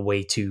go and a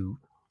way to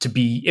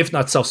be, if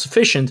not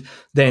self-sufficient,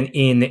 then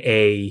in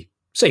a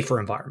safer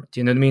environment.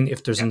 You know what I mean?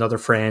 If there's another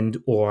friend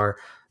or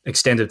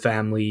extended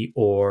family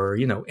or,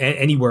 you know,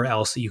 anywhere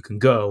else that you can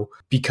go,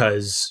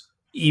 because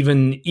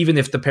even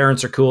if the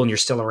parents are cool and you're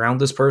still around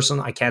this person,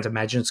 I can't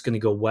imagine it's going to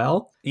go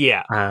well.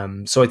 Yeah.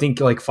 So I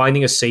think like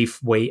finding a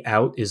safe way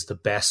out is the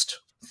best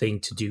thing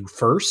to do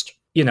first.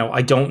 You know,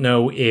 I don't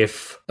know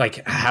if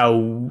like how,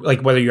 like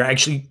whether you're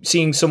actually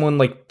seeing someone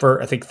like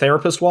for, I think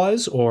therapist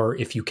wise, or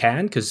if you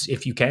can, because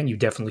if you can, you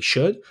definitely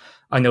should.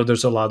 I know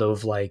there's a lot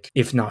of like,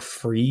 if not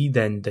free,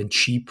 then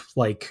cheap,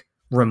 like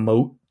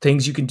remote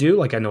things you can do.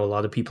 Like I know a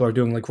lot of people are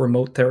doing like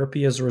remote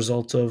therapy as a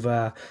result of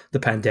the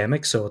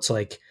pandemic. So it's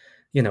like,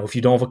 you know, if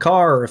you don't have a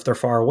car or if they're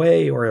far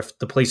away or if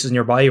the places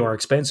nearby you are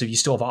expensive, you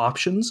still have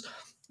options.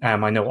 I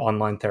know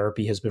online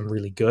therapy has been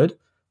really good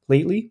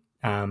lately.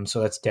 So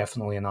that's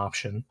definitely an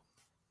option.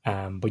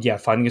 But yeah,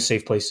 finding a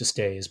safe place to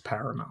stay is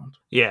paramount.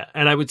 Yeah.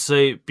 And I would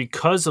say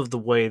because of the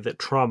way that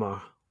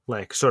trauma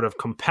like sort of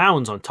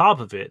compounds on top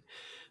of it,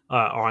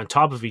 or on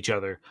top of each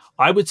other,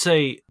 I would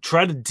say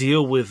try to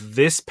deal with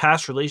this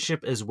past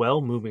relationship as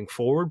well moving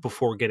forward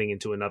before getting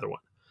into another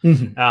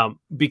one.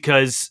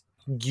 Because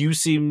you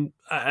seem,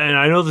 and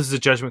I know this is a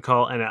judgment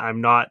call and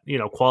I'm not, you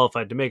know,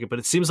 qualified to make it, but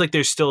it seems like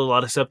there's still a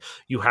lot of stuff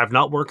you have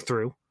not worked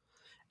through.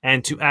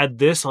 And to add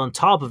this on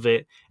top of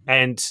it,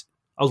 and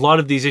a lot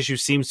of these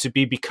issues seems to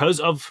be because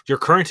of your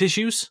current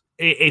issues,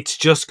 it's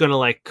just going to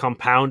like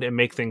compound and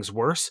make things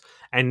worse.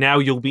 And now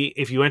you'll be,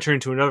 if you enter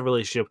into another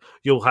relationship,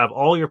 you'll have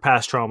all your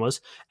past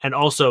traumas and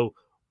also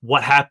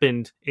what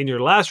happened in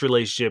your last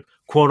relationship,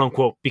 quote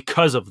unquote,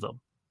 because of them.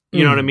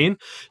 You know what I mean?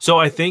 So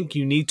I think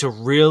you need to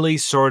really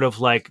sort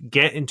of like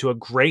get into a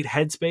great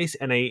headspace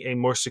and a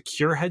more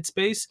secure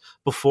headspace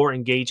before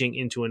engaging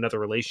into another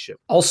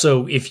relationship.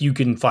 Also, if you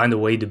can find a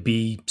way to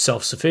be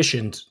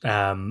self-sufficient,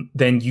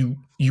 then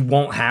you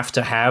won't have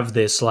to have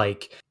this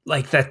like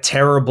that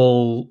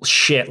terrible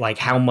shit. Like,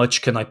 how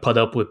much can I put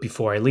up with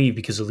before I leave?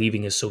 Because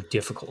leaving is so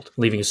difficult.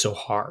 Leaving is so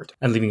hard.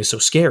 And leaving is so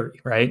scary,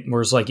 right?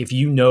 Whereas like if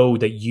you know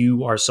that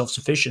you are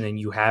self-sufficient and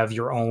you have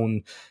your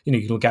own, you know,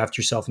 you look after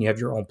yourself and you have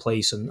your own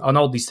place and on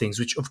all these things,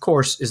 which of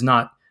course is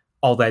not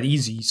all that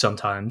easy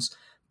sometimes.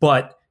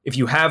 But if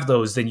you have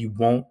those, then you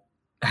won't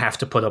have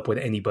to put up with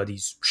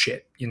anybody's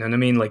shit. You know what I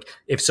mean? Like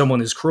if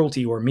someone is cruel to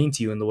you or mean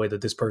to you in the way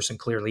that this person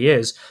clearly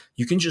is,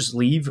 you can just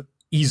leave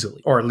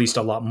easily, or at least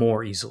a lot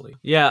more easily.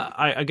 Yeah,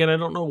 I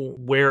don't know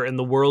where in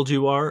the world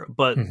you are,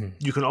 but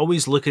you can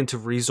always look into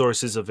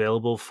resources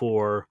available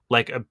for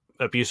like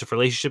abusive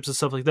relationships and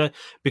stuff like that,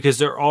 because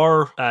there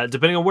are,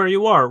 depending on where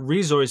you are,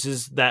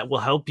 resources that will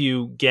help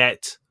you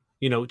get,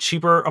 you know,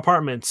 cheaper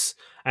apartments.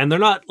 And they're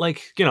not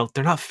like, you know,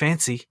 they're not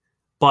fancy,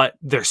 but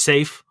they're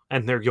safe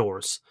and they're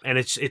yours. And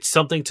it's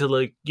something to,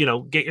 like, you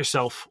know, get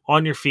yourself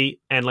on your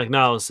feet and, like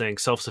Niall was saying,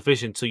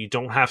 self-sufficient, so you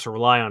don't have to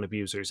rely on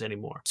abusers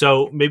anymore.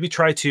 So maybe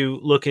try to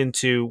look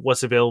into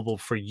what's available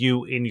for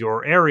you in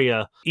your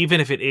area, even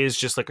if it is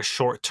just like a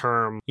short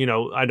term, you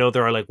know, I know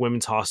there are like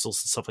women's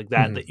hostels and stuff like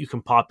that that you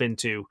can pop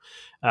into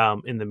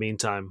in the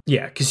meantime.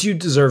 Yeah, because you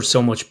deserve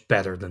so much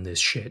better than this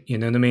shit. You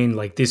know what I mean?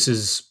 Like, this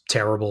is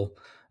terrible.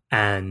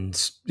 And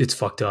it's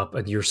fucked up,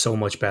 and you're so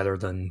much better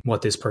than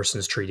what this person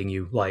is treating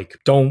you. Like,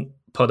 don't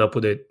put up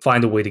with it.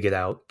 Find a way to get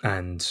out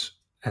and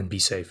be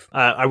safe.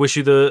 I wish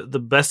you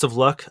the best of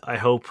luck. I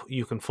hope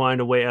you can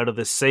find a way out of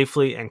this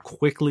safely and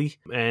quickly,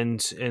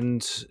 and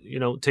you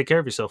know, take care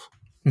of yourself.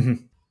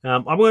 Mm-hmm.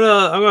 I'm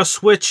gonna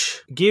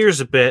switch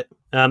gears a bit.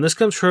 This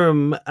comes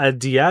from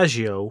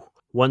Diageo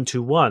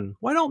 121.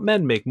 Why don't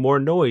men make more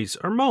noise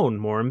or moan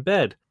more in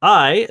bed?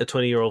 I, a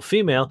 20-year-old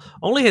female,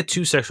 only had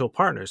 2 sexual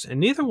partners, and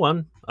neither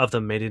one of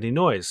them made any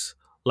noise.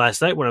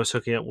 Last night, when I was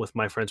hooking up with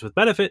my friends with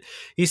benefit,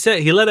 he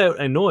said he let out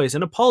a noise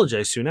and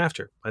apologized soon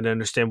after. I didn't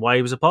understand why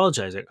he was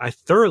apologizing. I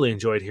thoroughly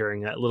enjoyed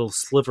hearing that little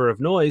sliver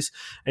of noise,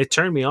 and it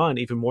turned me on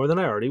even more than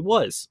I already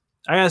was.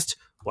 I asked,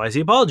 why is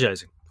he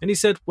apologizing? And he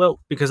said, well,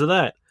 because of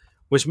that,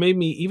 which made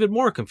me even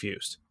more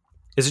confused.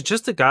 Is it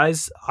just the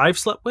guys I've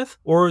slept with?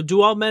 Or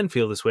do all men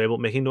feel this way about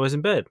making noise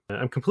in bed?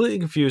 I'm completely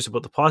confused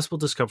about the possible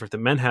discomfort that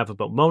men have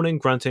about moaning,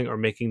 grunting, or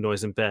making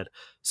noise in bed.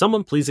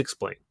 Someone please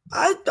explain.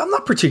 I'm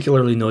not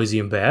particularly noisy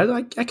in bed.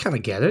 I kind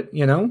of get it,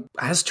 you know?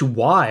 As to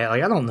why,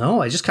 like, I don't know.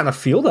 I just kind of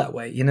feel that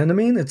way, you know what I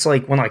mean? It's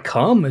like when I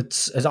come,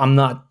 I'm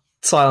not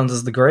silent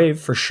as the grave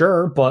for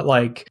sure, but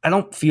like, I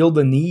don't feel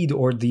the need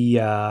or the,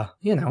 I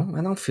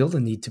don't feel the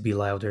need to be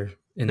louder.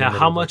 Now,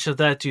 how much of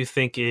that do you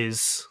think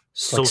is...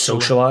 like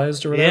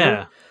socialized or whatever?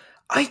 Yeah.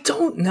 I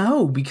don't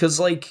know, because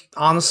like,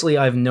 honestly,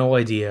 I have no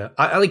idea.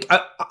 A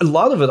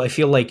lot of it, I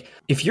feel like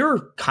if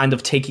you're kind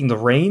of taking the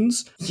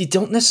reins, you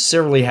don't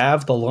necessarily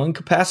have the lung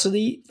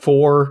capacity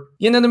for,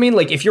 you know what I mean?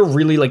 Like, if you're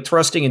really like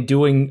thrusting and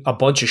doing a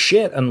bunch of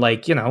shit and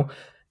like, you know,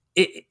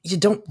 you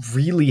don't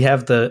really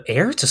have the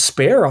air to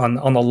spare on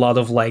a lot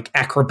of like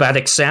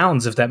acrobatic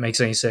sounds, if that makes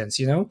any sense,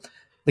 you know?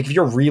 Like, if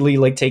you're really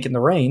like taking the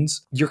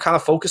reins, you're kind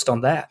of focused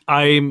on that.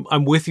 I'm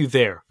with you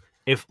there.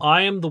 If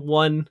I am the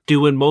one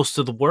doing most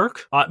of the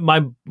work,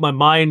 my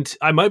mind,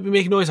 I might be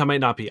making noise, I might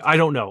not be. I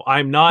don't know.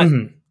 I'm not.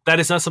 Mm-hmm. That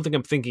is not something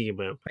I'm thinking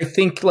about. I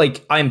think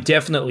like I'm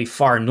definitely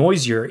far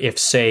noisier if,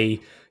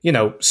 say, you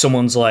know,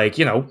 someone's like,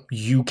 you know,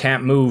 you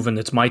can't move and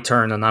it's my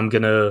turn and I'm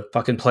gonna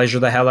fucking pleasure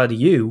the hell out of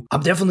you.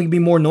 I'm definitely gonna be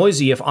more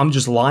noisy if I'm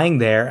just lying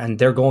there and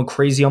they're going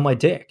crazy on my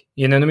dick.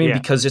 You know what I mean? Yeah.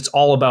 Because it's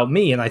all about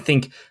me. And I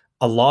think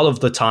a lot of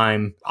the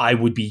time I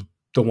would be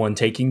the one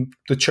taking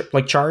the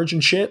charge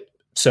and shit.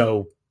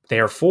 So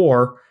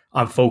therefore,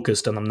 I'm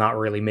focused and I'm not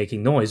really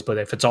making noise. But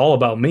if it's all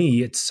about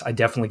me, I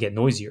definitely get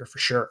noisier for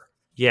sure.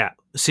 Yeah.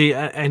 See,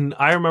 and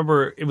I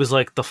remember it was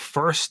like the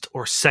first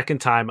or second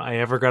time I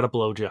ever got a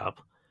blowjob.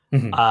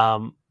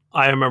 Mm-hmm.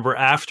 I remember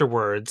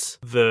afterwards,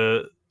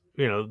 the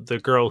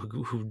girl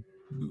who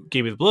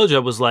gave me the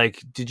blowjob was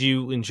like, "Did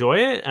you enjoy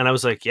it?" And I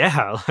was like,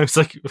 "Yeah." I was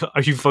like,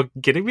 "Are you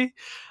fucking kidding me?"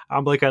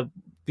 I'm like a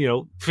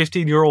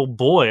 15-year-old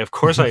boy. Of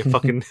course I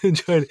fucking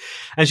enjoyed it.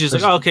 And she's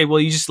like, "Oh, okay, well,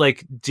 you just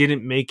like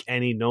didn't make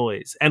any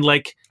noise." And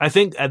like, I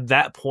think at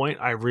that point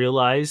I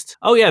realized,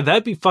 oh yeah,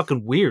 that'd be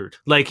fucking weird.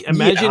 Like,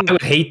 imagine. I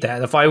would hate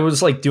that if I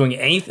was like doing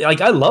anything.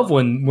 Like, I love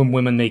when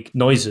women make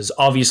noises,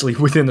 obviously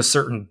within a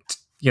certain,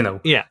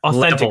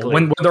 authentically. Level.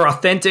 When they're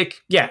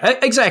authentic. Yeah,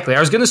 exactly. I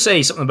was going to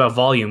say something about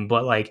volume,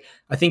 but like,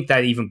 I think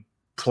that even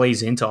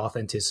plays into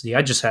authenticity.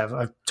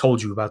 I've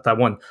told you about that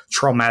one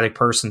traumatic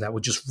person that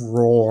would just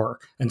roar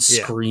and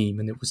scream,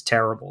 and it was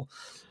terrible.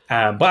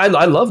 But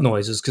I love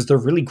noises because they're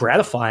really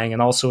gratifying,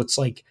 and also it's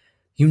like,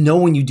 you know,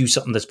 when you do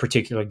something that's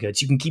particularly good,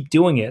 so you can keep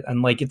doing it,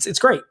 and like it's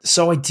great.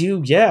 So I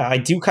do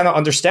kind of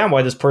understand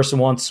why this person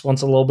wants a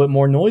little bit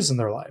more noise in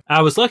their life.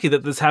 I was lucky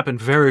that this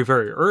happened very,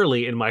 very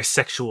early in my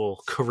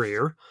sexual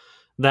career,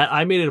 that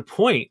I made it a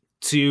point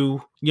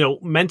to,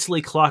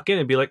 mentally clock in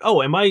and be like,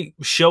 oh, am I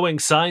showing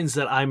signs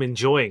that I'm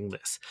enjoying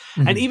this?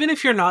 Mm-hmm. And even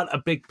if you're not a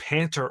big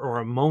panter or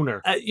a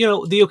moaner,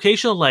 the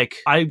occasional, like,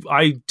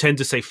 I tend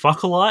to say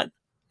fuck a lot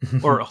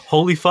or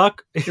holy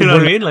fuck. You know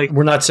what I mean? Like,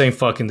 we're not saying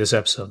fuck in this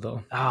episode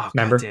though. Oh,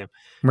 remember? Goddamn.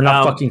 We're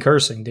not fucking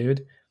cursing,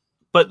 dude.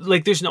 But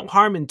like, there's no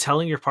harm in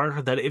telling your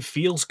partner that it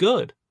feels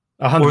good.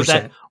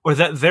 100%. Or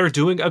that they're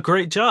doing a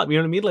great job. You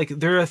know what I mean? Like,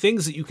 there are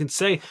things that you can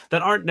say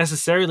that aren't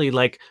necessarily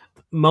like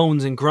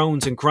moans and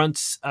groans and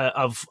grunts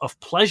of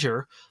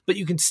pleasure, but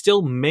you can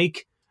still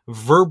make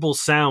verbal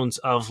sounds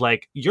of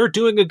like, you're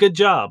doing a good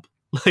job.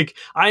 Like,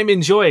 I'm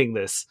enjoying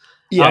this.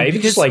 Yeah,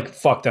 even just like,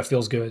 fuck, that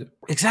feels good.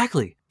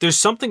 Exactly. There's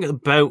something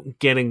about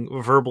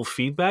getting verbal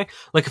feedback.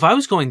 Like, if I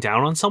was going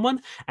down on someone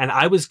and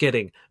I was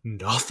getting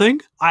nothing,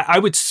 I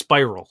would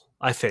spiral.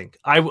 I think.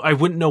 I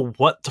wouldn't know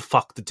what the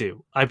fuck to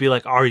do. I'd be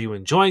like, are you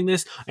enjoying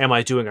this? Am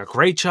I doing a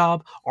great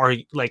job? Are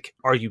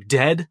you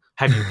dead?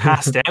 Have you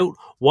passed out?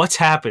 What's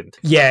happened?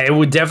 Yeah, it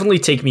would definitely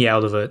take me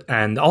out of it.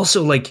 And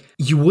also, like,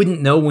 you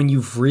wouldn't know when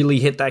you've really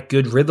hit that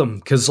good rhythm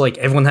because, like,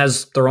 everyone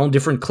has their own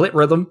different clit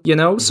rhythm, you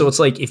know? So it's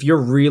like, if you're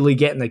really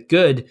getting it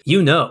good,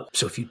 you know.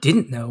 So if you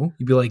didn't know,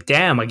 you'd be like,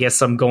 damn, I guess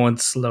I'm going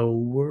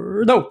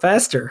slower. No,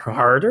 faster,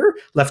 harder,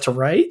 left to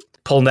right.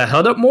 Pulling that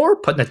HUD up more,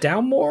 putting it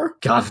down more.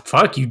 God,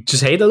 fuck, you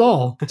just hate it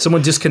all.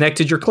 Someone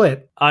disconnected your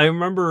clit. I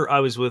remember I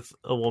was with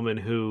a woman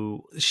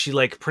who she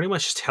like pretty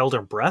much just held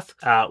her breath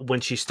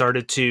when she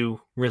started to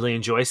really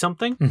enjoy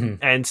something. Mm-hmm.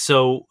 And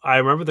so I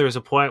remember there was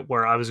a point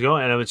where I was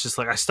going and I was just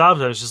like, I stopped.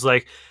 And I was just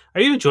like,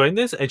 are you enjoying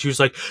this? And she was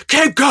like,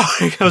 keep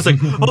going. I was like,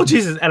 oh,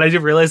 Jesus. And I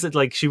didn't realize that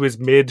like she was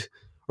mid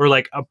or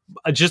like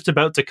just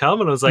about to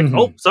come. And I was like,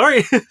 oh,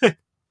 sorry.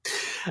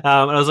 And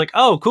I was like,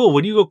 oh, cool.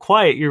 When you go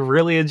quiet, you're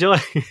really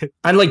enjoying it.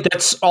 And like,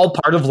 that's all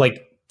part of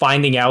like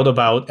finding out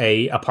about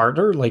a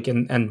partner, like,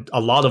 and a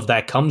lot of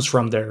that comes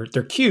from their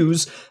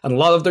cues, and a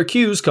lot of their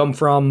cues come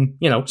from,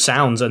 you know,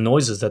 sounds and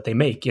noises that they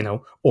make, you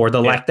know, or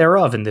the lack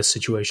thereof in this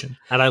situation.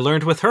 And I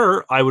learned with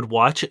her, I would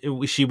watch,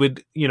 she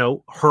would, you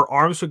know, her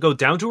arms would go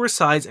down to her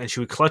sides and she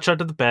would clutch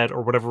onto the bed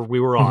or whatever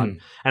we were on.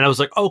 And I was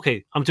like,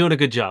 okay, I'm doing a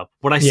good job.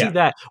 When I see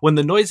that, when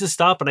the noises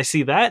stop and I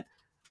see that,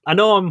 I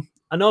know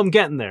I'm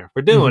getting there.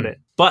 We're doing it.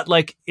 But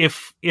like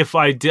if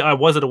I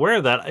wasn't aware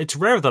of that, it's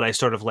rare that I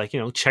sort of like, you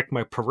know, check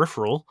my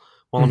peripheral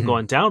while I'm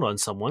going down on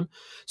someone.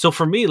 So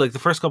for me, like the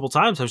first couple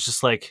times, I was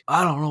just like,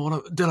 I don't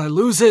know, did I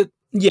lose it?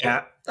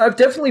 Yeah, I've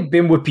definitely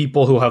been with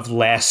people who have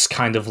less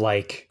kind of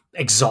like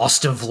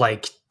exhaustive,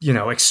 like, you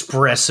know,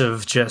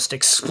 expressive, just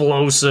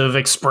explosive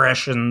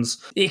expressions.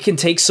 It can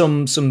take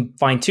some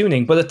fine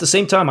tuning, but at the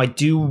same time, I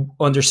do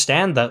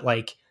understand that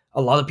like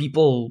a lot of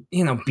people,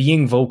 you know,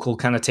 being vocal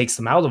kind of takes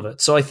them out of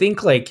it. So I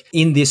think like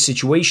in this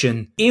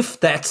situation, if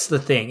that's the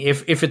thing,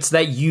 if it's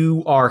that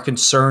you are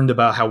concerned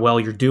about how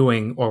well you're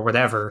doing or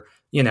whatever,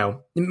 you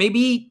know,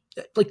 maybe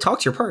like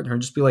talk to your partner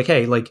and just be like,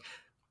 hey, like,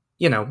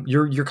 you know,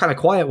 you're kind of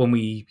quiet when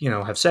we, you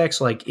know, have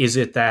sex. Like, is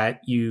it that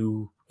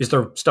is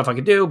there stuff I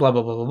could do? Blah,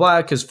 blah, blah, blah,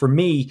 blah. Because for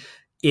me,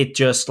 it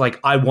just like,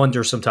 I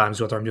wonder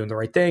sometimes whether I'm doing the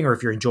right thing or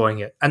if you're enjoying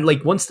it. And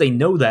like, once they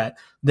know that,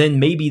 then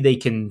maybe they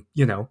can,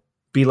 you know,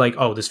 be like,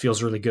 oh, this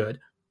feels really good,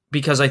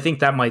 because I think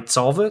that might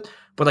solve it.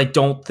 But I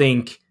don't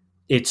think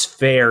it's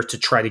fair to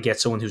try to get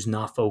someone who's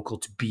not vocal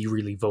to be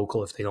really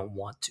vocal if they don't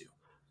want to.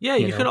 Yeah,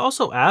 you could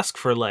also ask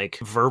for like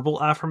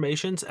verbal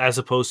affirmations as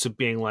opposed to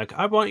being like,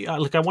 I want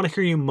to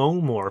hear you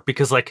moan more,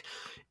 because like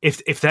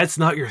if that's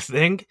not your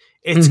thing,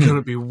 it's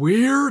gonna be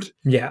weird.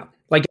 Yeah.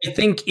 Like, I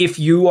think if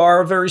you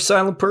are a very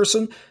silent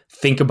person,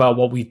 think about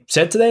what we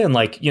said today and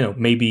like, you know,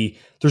 maybe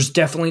there's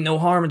definitely no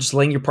harm in just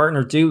letting your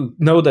partner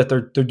know that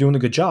they're doing a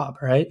good job,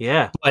 right?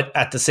 Yeah. But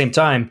at the same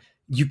time,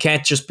 you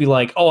can't just be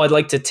like, oh, I'd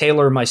like to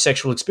tailor my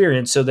sexual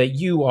experience so that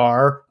you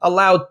are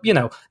allowed, you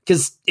know,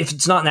 because if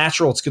it's not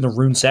natural, it's going to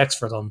ruin sex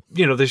for them.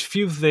 You know, there's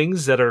few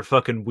things that are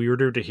fucking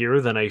weirder to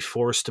hear than a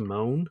forced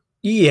moan.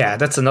 Yeah,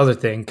 that's another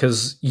thing,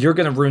 because you're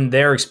going to ruin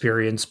their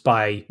experience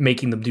by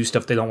making them do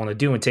stuff they don't want to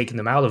do and taking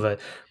them out of it.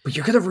 But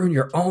you're going to ruin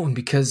your own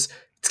because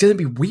it's going to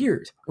be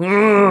weird.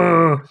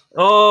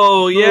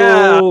 Oh,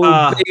 yeah.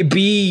 Oh,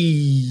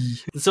 baby.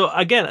 So,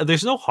 again,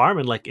 there's no harm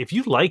in, like, if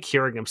you like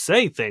hearing him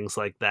say things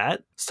like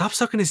that, stop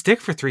sucking his dick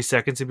for 3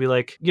 seconds and be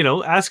like, you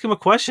know, ask him a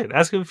question.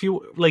 Ask him if you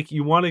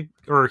want to,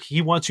 or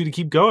he wants you to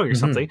keep going or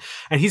something.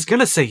 And he's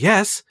going to say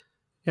yes.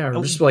 Yeah,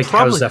 or just like,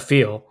 how does that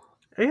feel?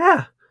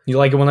 Yeah. You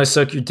like it when I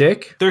suck your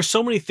dick? There's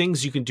so many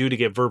things you can do to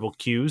get verbal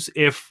cues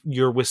if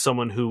you're with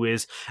someone who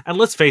is, and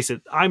let's face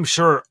it, I'm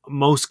sure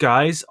most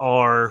guys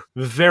are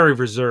very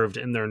reserved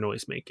in their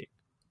noise making.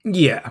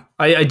 Yeah,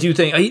 I do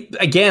think,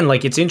 again,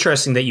 like, it's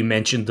interesting that you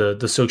mentioned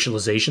the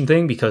socialization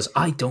thing, because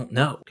I don't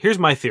know. Here's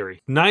my theory.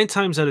 9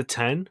 times out of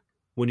 10,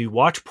 when you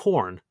watch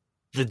porn,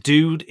 the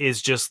dude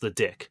is just the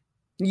dick.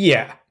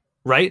 Yeah.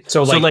 Right?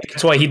 So like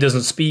that's why he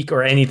doesn't speak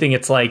or anything.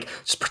 It's like,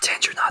 just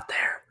pretend you're not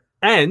there.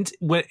 And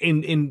when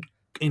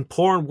in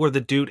porn where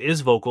the dude is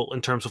vocal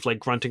in terms of like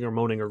grunting or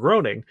moaning or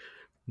groaning,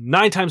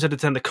 9 times out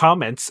of 10 the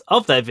comments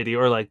of that video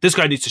are like, this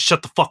guy needs to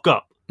shut the fuck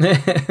up.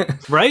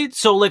 Right?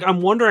 So like, I'm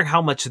wondering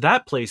how much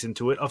that plays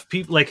into it, of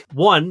people like,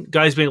 one,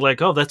 guys being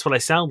like, oh, that's what I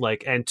sound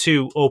like, and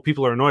 2, oh,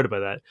 people are annoyed by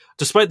that,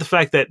 despite the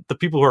fact that the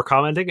people who are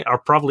commenting are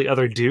probably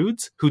other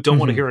dudes who don't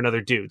want to hear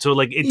another dude. So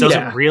like, it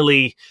doesn't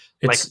really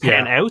like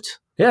pan out.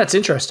 Yeah, it's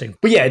interesting.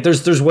 But yeah,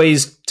 there's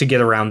ways to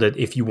get around it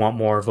if you want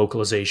more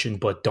vocalization,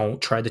 but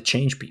don't try to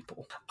change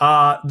people.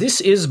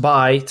 This is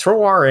by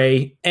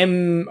ThrowRA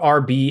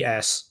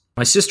MRBS.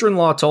 My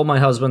sister-in-law told my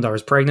husband I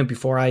was pregnant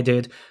before I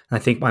did, and I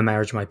think my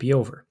marriage might be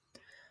over.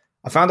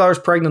 I found out I was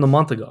pregnant a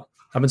month ago.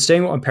 I've been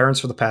staying with my parents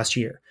for the past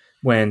year.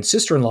 When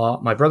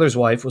sister-in-law, my brother's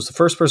wife, was the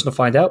first person to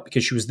find out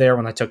because she was there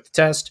when I took the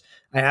test,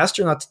 I asked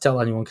her not to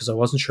tell anyone because I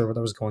wasn't sure what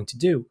I was going to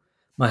do.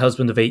 My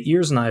husband of 8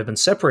 years and I have been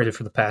separated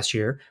for the past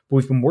year, but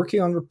we've been working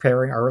on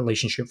repairing our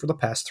relationship for the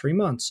past 3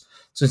 months.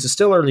 Since it's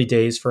still early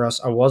days for us,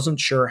 I wasn't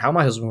sure how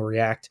my husband would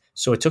react,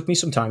 so it took me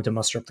some time to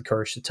muster up the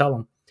courage to tell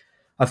him.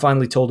 I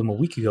finally told him a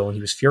week ago and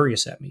he was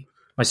furious at me.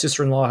 My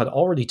sister-in-law had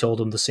already told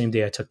him the same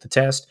day I took the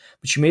test,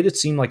 but she made it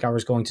seem like I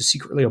was going to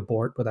secretly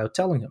abort without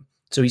telling him.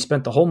 So he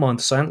spent the whole month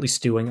silently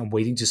stewing and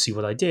waiting to see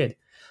what I did.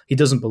 He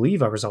doesn't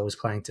believe I was always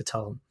planning to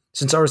tell him.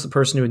 Since I was the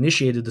person who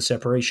initiated the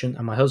separation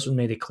and my husband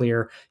made it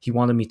clear he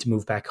wanted me to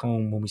move back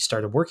home when we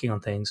started working on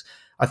things,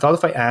 I thought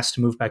if I asked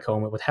to move back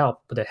home it would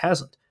help, but it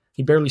hasn't.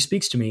 He barely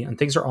speaks to me and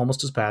things are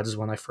almost as bad as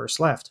when I first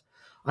left.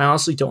 I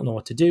honestly don't know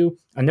what to do.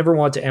 I never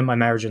wanted to end my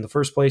marriage in the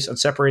first place, and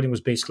separating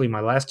was basically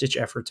my last-ditch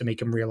effort to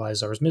make him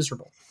realize I was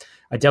miserable.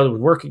 I doubt it would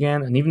work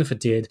again, and even if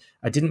it did,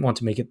 I don't want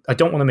to make it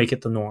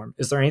the norm.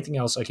 Is there anything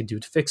else I could do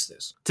to fix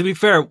this? To be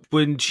fair,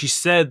 when she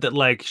said that,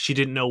 like, she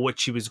didn't know what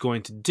she was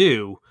going to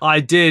do, I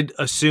did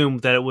assume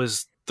that it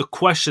was, the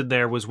question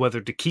there was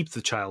whether to keep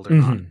the child or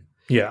not.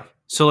 Yeah.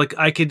 So, like,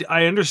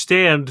 I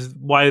understand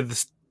why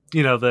this,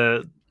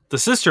 the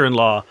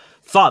sister-in-law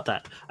thought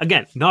that.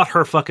 Again, not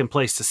her fucking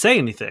place to say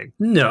anything.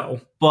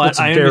 No. But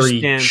I very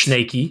understand.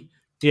 Snaky.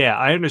 Yeah,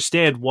 I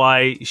understand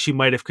why she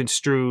might have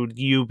construed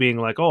you being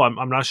like, oh,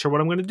 I'm not sure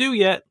what I'm going to do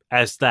yet,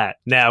 as that.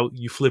 Now,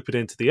 you flip it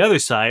into the other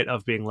side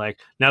of being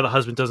like, now the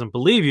husband doesn't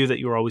believe you that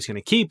you're always going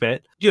to keep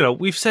it.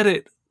 We've said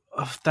it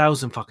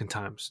 1,000 fucking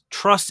times.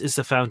 Trust is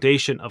the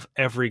foundation of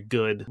every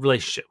good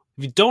relationship.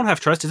 If you don't have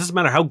trust, it doesn't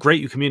matter how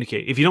great you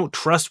communicate. If you don't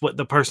trust what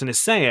the person is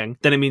saying,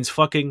 then it means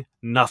fucking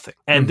nothing.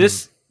 And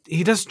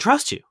he doesn't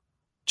trust you.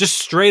 Just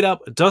straight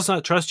up does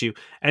not trust you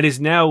and is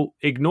now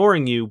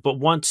ignoring you, but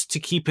wants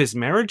to keep his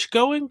marriage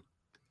going?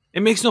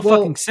 It makes no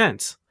fucking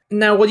sense.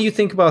 Now, what do you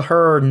think about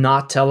her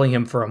not telling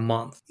him for a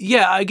month?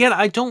 Yeah, again,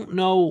 I don't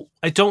know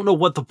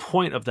what the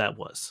point of that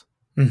was.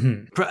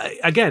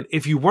 Again,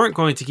 if you weren't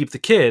going to keep the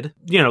kid,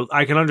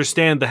 I can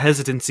understand the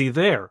hesitancy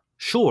there.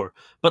 Sure.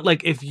 But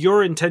like, if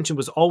your intention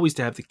was always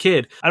to have the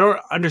kid, I don't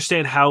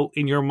understand how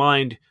in your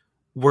mind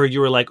where you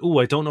were like, ooh,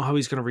 I don't know how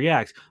he's going to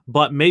react.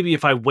 But maybe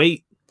if I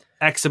wait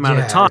X amount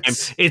of time,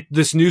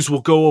 this news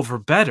will go over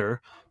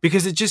better,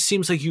 because it just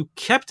seems like you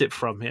kept it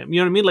from him.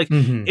 You know what I mean? Like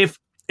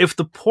if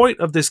the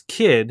point of this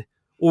kid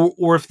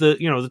or if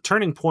the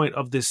turning point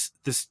of this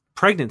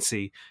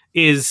pregnancy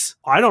is,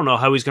 I don't know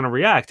how he's going to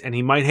react and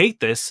he might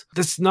hate this,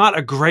 that's not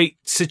a great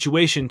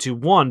situation to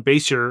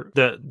base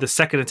the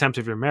second attempt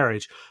of your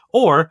marriage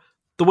or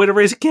the way to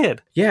raise a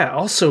kid. Yeah.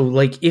 Also,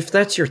 like, if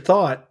that's your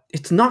thought,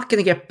 it's not going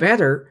to get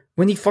better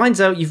when he finds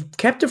out you've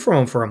kept it from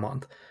him for a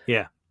month.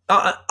 Yeah.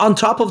 On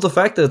top of the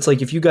fact that it's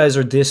like, if you guys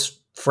are this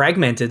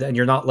fragmented and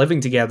you're not living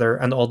together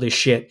and all this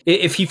shit,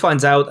 if he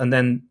finds out and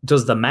then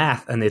does the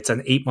math and it's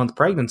an 8-month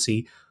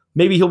pregnancy,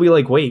 maybe he'll be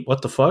like, wait,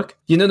 what the fuck?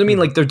 You know what I mean?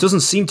 Like, there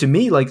doesn't seem to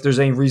me like there's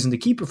any reason to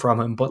keep it from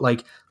him, but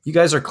like, you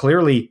guys are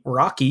clearly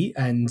rocky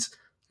and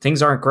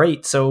things aren't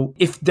great. So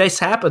if this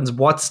happens,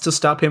 what's to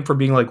stop him from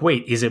being like,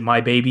 wait, is it my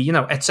baby?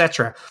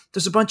 Etc.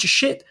 There's a bunch of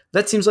shit.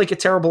 That seems like a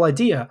terrible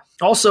idea.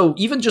 Also,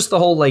 even just the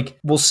whole, like,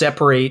 we'll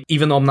separate,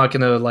 even though I'm not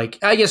going to, like,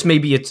 I guess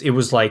maybe it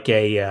was like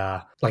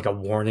a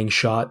warning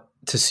shot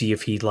to see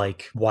if he'd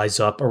like wise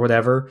up or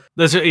whatever.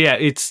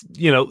 It's,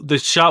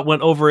 the shot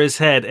went over his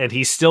head and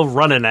he's still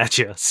running at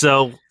you.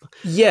 So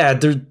yeah,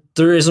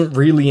 there isn't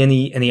really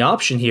any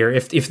option here.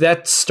 If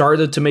that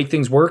started to make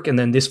things work and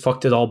then this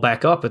fucked it all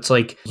back up, it's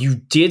like you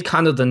did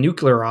kind of the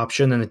nuclear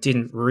option and it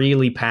didn't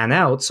really pan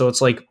out. So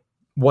it's like,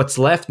 what's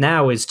left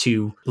now is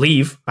to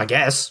leave, I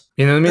guess.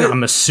 You know what I mean?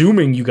 I'm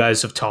assuming you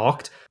guys have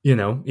talked.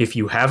 If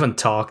you haven't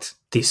talked,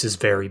 this is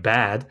very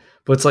bad.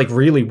 But it's like,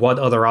 really, what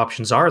other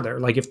options are there?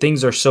 Like, if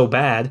things are so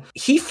bad,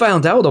 he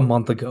found out a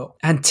month ago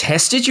and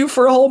tested you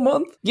for a whole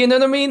month. You know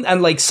what I mean?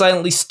 And like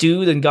silently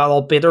stewed and got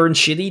all bitter and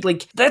shitty.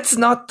 Like, that's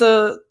not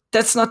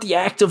the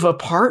act of a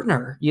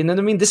partner. You know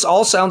what I mean? This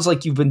all sounds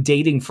like you've been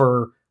dating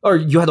or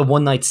you had a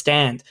one-night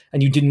stand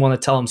and you didn't want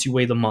to tell him, so you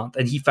waited a month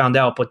and he found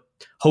out but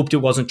hoped it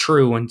wasn't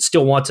true and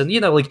still wants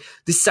to, like,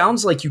 this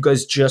sounds like you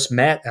guys just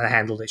met and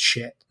handled this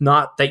shit.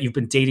 Not that you've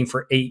been dating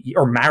for 8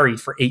 or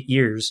married for 8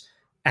 years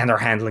and are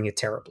handling it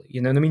terribly.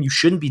 You know what I mean? You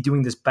shouldn't be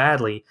doing this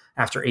badly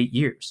after 8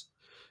 years.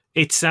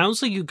 It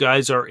sounds like you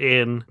guys are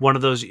in one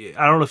of those,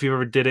 I don't know if you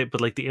ever did it,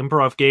 but like the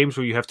improv games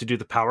where you have to do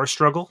the power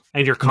struggle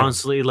and you're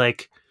constantly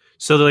like,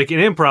 so like in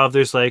improv,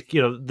 there's like,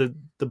 the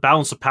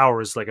balance of power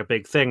is like a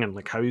big thing and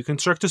like how you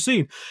construct a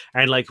scene.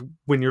 And like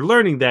when you're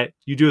learning that,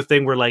 you do a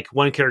thing where like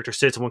one character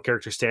sits and one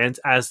character stands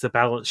as the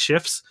balance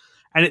shifts.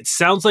 And it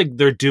sounds like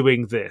they're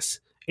doing this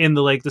in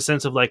the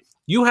sense of like,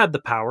 you had the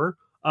power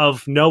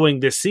of knowing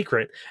this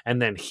secret and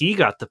then he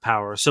got the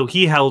power, so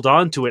he held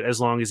on to it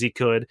as long as he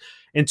could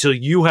until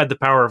you had the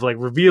power of like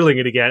revealing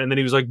it again, and then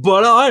he was like,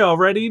 but I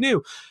already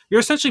knew. You're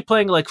essentially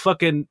playing like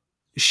fucking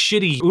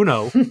shitty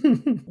Uno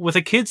with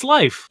a kid's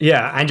life.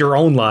 Yeah, and your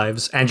own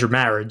lives and your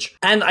marriage.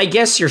 And I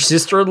guess your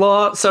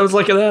sister-in-law sounds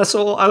like an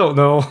asshole. I don't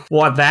know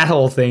what that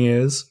whole thing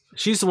is.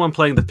 She's the one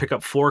playing the pick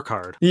up 4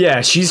 card.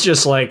 Yeah, she's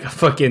just like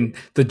fucking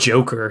the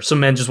Joker. Some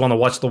men just want to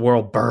watch the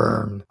world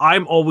burn.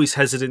 I'm always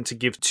hesitant to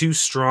give too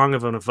strong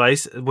of an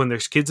advice when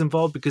there's kids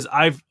involved because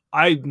I'm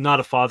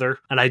not a father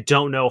and I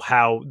don't know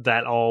how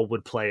that all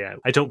would play out.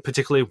 I don't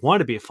particularly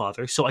want to be a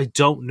father, so I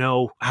don't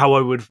know how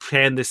I would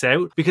plan this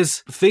out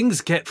because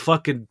things get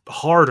fucking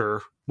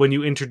harder when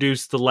you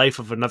introduce the life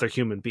of another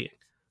human being.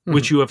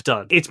 Which you have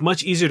done. It's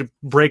much easier to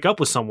break up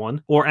with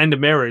someone or end a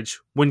marriage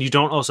when you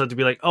don't also have to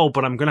be like, oh,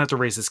 but I'm going to have to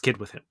raise this kid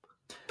with him.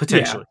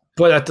 Potentially. Yeah,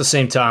 but at the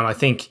same time, I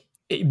think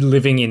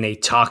living in a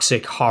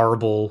toxic,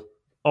 horrible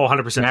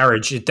 100%.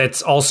 marriage,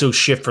 that's also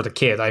shit for the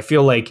kid. I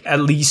feel like at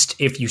least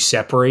if you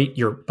separate,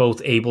 you're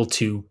both able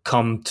to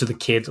come to the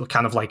kid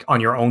kind of like on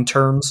your own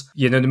terms.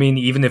 You know what I mean?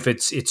 Even if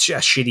it's a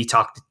shitty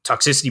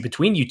toxicity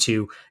between you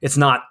two, it's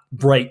not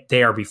right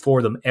there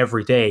before them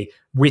every day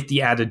with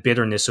the added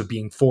bitterness of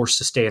being forced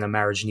to stay in a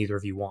marriage neither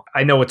of you want.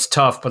 I know it's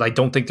tough, but I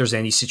don't think there's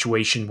any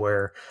situation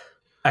where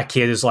a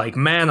kid is like,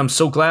 man, I'm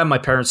so glad my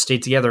parents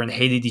stayed together and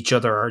hated each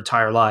other our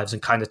entire lives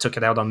and kind of took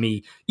it out on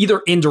me,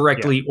 either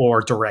indirectly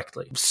or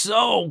directly. I'm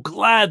so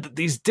glad that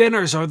these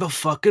dinners are the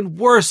fucking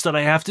worst that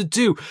I have to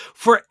do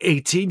for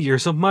 18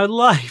 years of my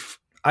life.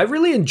 I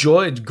really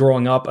enjoyed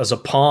growing up as a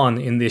pawn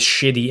in this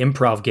shitty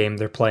improv game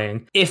they're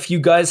playing. If you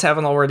guys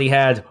haven't already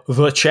had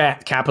the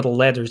chat, capital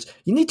letters,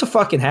 you need to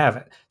fucking have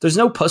it. There's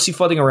no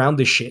pussyfooting around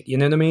this shit, you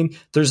know what I mean?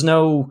 There's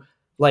no,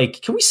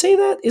 like, can we say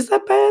that? Is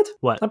that bad?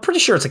 What? I'm pretty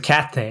sure it's a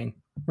cat thing.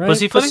 Right?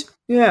 Pussyfooting?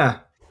 Yeah.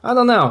 I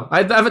don't know.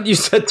 I haven't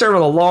used that term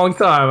in a long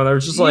time, and I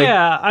was just like...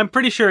 Yeah, I'm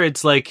pretty sure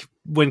it's like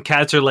when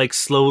cats are like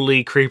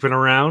slowly creeping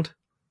around.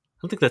 I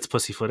don't think that's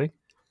pussyfooting.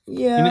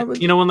 Yeah.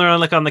 You know when they're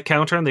like on the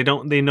counter and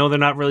they know they're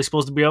not really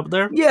supposed to be up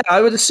there? Yeah,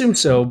 I would assume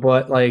so,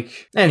 but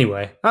like,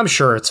 anyway, I'm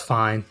sure it's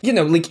fine. You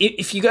know, like,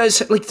 if you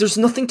guys, like, there's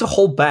nothing to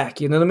hold back,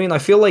 you know what I mean? I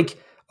feel like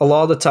a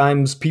lot of the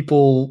times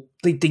people...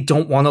 They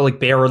don't want to like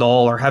bear it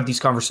all or have these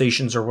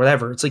conversations or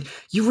whatever. It's like,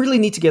 you really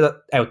need to get it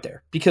out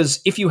there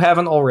because if you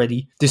haven't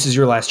already, this is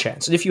your last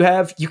chance. And if you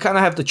have, you kind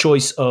of have the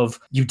choice of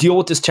you deal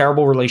with this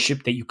terrible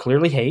relationship that you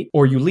clearly hate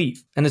or you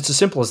leave. And it's as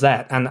simple as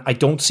that. And I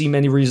don't see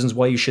many reasons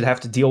why you should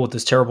have to deal with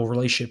this terrible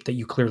relationship that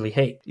you clearly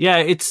hate. Yeah,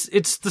 it's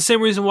the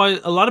same reason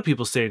why a lot of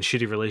people stay in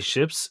shitty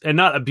relationships and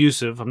not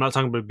abusive. I'm not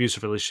talking about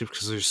abusive relationships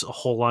because there's a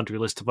whole laundry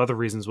list of other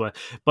reasons why.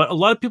 But a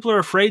lot of people are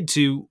afraid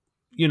to,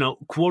 you know,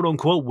 quote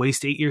unquote,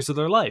 waste 8 years of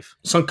their life.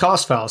 Some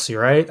cost fallacy,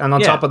 right? And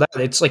on top of that,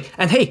 it's like,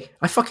 and hey,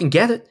 I fucking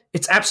get it.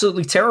 It's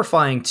absolutely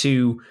terrifying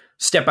to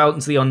step out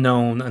into the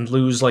unknown and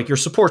lose like your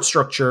support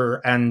structure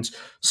and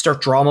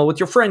start drama with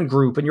your friend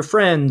group and your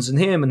friends and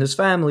him and his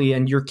family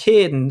and your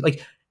kid and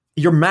like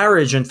your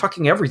marriage and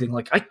fucking everything.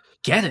 Like, I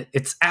get it.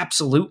 It's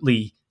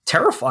absolutely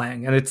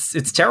terrifying and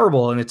it's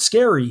terrible and it's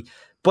scary.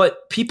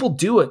 But people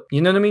do it. You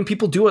know what I mean?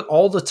 People do it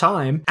all the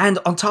time. And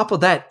on top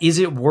of that, is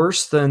it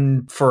worse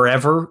than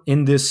forever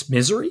in this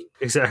misery?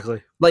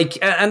 Exactly. Like,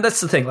 and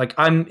that's the thing. Like,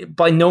 I'm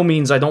by no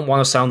means, I don't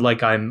want to sound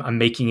like I'm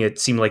making it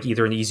seem like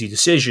either an easy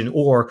decision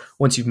or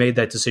once you've made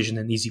that decision,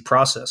 an easy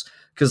process.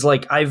 Because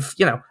like I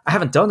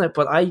haven't done it,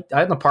 but I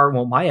had an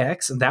apartment with my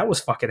ex and that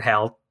was fucking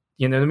hell.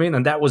 You know what I mean?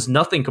 And that was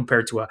nothing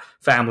compared to a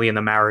family and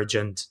a marriage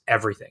and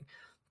everything.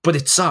 But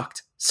it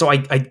sucked. So I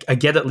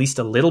get at least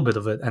a little bit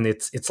of it. And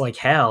it's like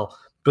hell.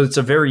 But it's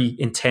a very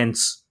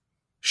intense,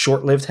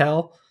 short-lived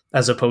hell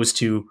as opposed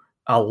to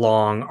a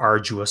long,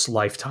 arduous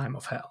lifetime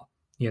of hell.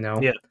 You know?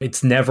 Yeah.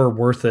 It's never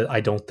worth it, I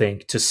don't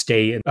think, to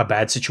stay in a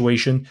bad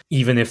situation,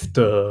 even if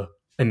the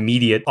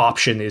immediate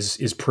option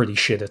is pretty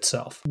shit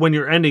itself. When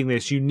you're ending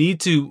this, you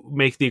need to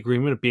make the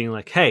agreement of being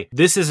like, hey,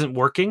 this isn't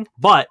working,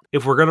 but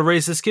if we're going to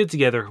raise this kid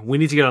together, we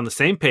need to get on the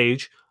same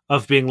page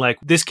of being like,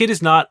 this kid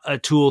is not a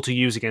tool to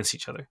use against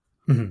each other.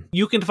 Mm-hmm.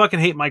 You can fucking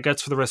hate my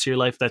guts for the rest of your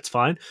life. That's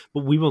fine.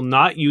 But we will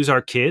not use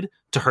our kid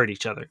to hurt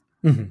each other.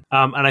 Mm-hmm.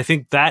 And I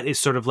think that is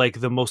sort of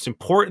like the most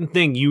important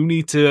thing you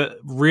need to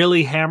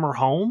really hammer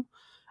home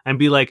and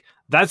be like,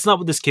 that's not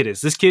what this kid is.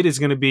 This kid is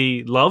going to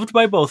be loved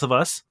by both of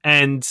us.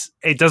 And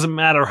it doesn't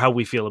matter how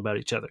we feel about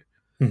each other.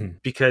 Mm-hmm.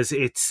 Because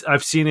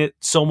I've seen it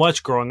so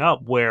much growing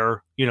up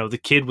where, you know, the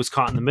kid was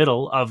caught in the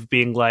middle of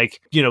being like,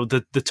 you know,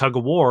 the tug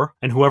of war,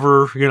 and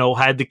whoever, you know,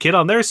 had the kid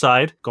on their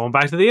side, going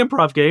back to the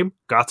improv game,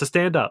 got to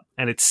stand up.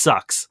 And it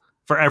sucks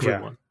for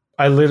everyone.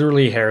 Yeah. I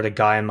literally heard a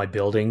guy in my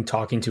building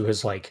talking to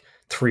his like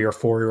 3 or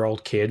 4 year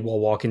old kid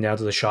while walking down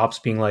to the shops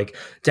being like,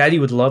 Daddy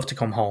would love to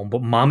come home,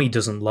 but Mommy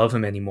doesn't love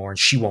him anymore and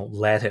she won't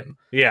let him.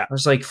 Yeah. I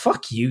was like,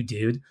 fuck you,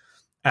 dude.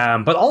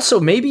 But also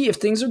maybe if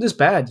things are this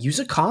bad, use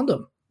a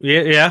condom.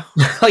 Yeah.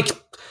 Like,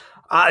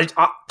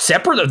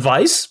 separate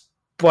advice.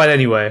 But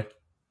anyway,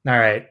 all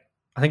right.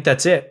 I think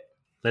that's it.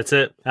 That's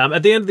it.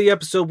 At the end of the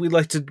episode, we'd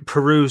like to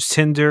peruse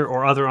Tinder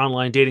or other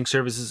online dating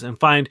services and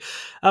find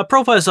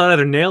profiles that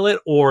either nail it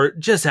or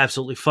just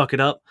absolutely fuck it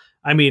up.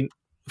 I mean,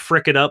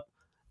 frick it up.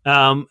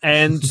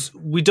 And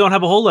we don't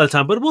have a whole lot of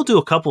time, but we'll do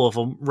a couple of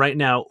them right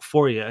now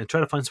for you and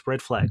try to find some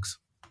red flags.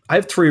 I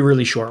have 3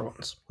 really short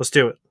ones. Let's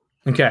do it.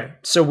 Okay.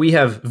 So we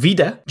have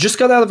Vida. Just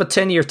got out of a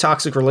 10-year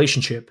toxic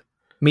relationship.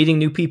 Meeting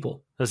new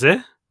people. That's it?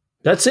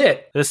 That's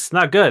it. That's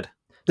not good.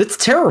 That's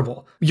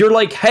terrible. You're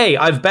like, hey,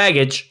 I've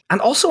baggage,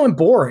 and also I'm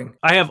boring.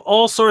 I have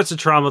all sorts of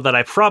trauma that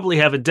I probably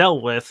haven't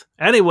dealt with.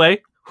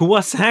 Anyway, who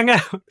wants to hang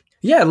out?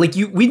 Yeah, like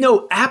we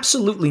know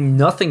absolutely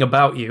nothing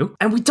about you,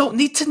 and we don't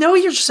need to know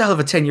you're just out of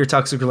a 10-year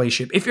toxic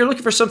relationship. If you're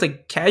looking for something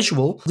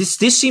casual, this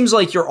seems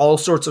like you're all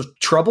sorts of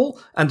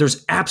trouble, and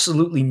there's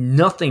absolutely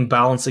nothing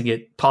balancing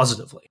it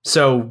positively.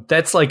 So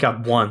that's like a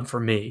 1 for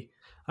me.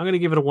 I'm going to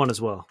give it a 1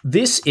 as well.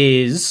 This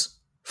is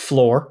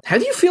Floor. How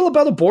do you feel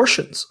about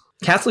abortions?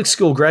 Catholic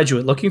school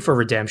graduate looking for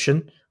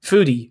redemption.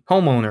 Foodie,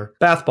 homeowner,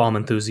 bath bomb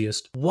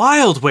enthusiast.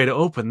 Wild way to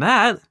open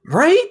that.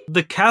 Right?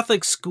 The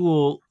Catholic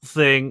school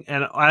thing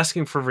and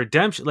asking for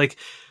redemption, like,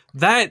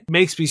 that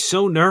makes me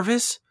so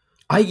nervous.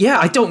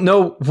 I don't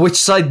know which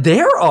side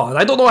they're on.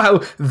 I don't know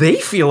how they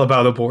feel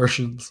about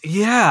abortions.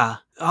 Yeah.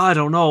 I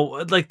don't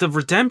know. Like, the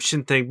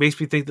redemption thing makes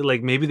me think that,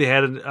 like, maybe they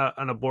had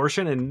an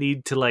abortion and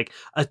need to, like,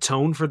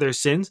 atone for their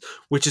sins,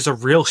 which is a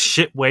real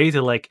shit way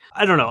to, like,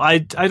 I don't know. I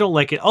don't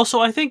like it.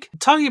 Also, I think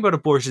talking about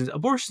abortions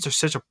are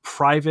such a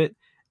private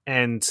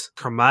and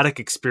traumatic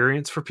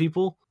experience for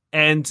people.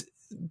 And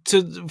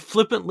to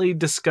flippantly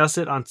discuss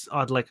it on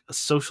like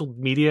social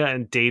media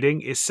and dating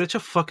is such a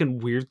fucking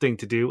weird thing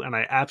to do. And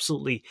I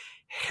absolutely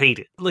hate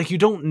it. Like, you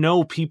don't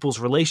know people's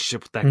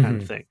relationship with that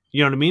kind of thing.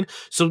 You know what I mean?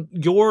 So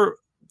your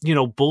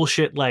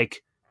bullshit,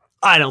 like,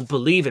 I don't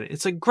believe in it.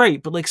 It's like,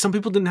 great, but like, some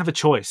people didn't have a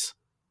choice.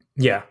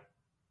 Yeah.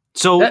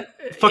 So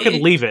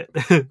fucking leave it.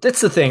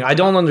 That's the thing. I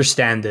don't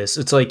understand this.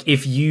 It's like,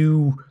 if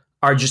you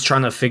are just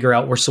trying to figure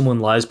out where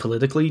someone lies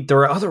politically, there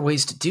are other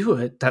ways to do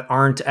it that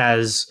aren't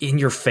as in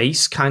your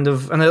face kind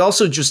of. And it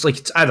also just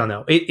like, I don't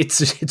know.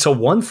 It's a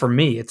 1 for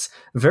me. It's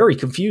very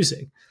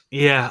confusing.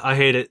 Yeah, I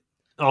hate it.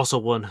 Also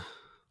 1.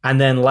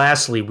 And then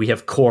lastly, we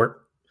have Court.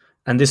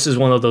 And this is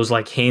one of those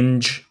like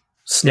Hinge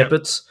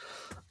snippets. Yep.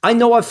 I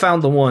know I've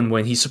found the one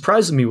when he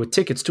surprises me with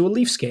tickets to a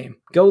Leafs game.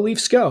 Go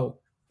Leafs, go.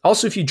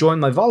 Also, if you join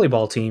my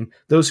volleyball team,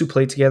 those who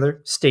play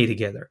together, stay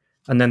together.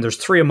 And then there's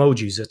 3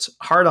 emojis. It's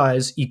heart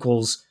eyes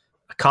equals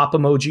a cop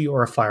emoji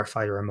or a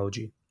firefighter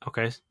emoji.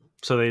 Okay.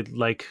 So they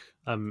like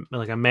a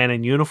man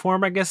in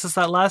uniform, I guess is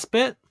that last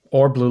bit?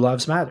 Or Blue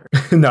Lives Matter.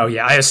 No,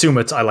 yeah, I assume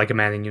it's I like a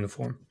man in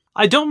uniform.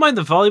 I don't mind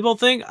the volleyball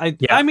thing.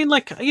 I mean,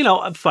 like,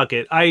 fuck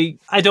it. I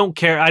don't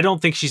care. I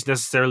don't think she's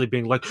necessarily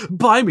being like,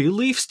 buy me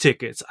Leafs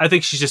tickets. I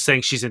think she's just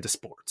saying she's into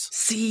sports.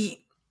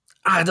 See,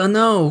 I don't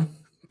know.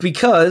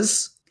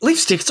 Because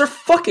Leafs tickets are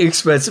fucking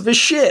expensive as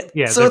shit.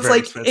 Yeah, so it's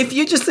like, expensive. If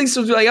you just think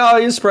something like, oh,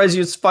 you surprise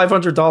you, it's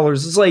 $500.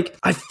 It's like,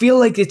 I feel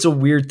like it's a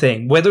weird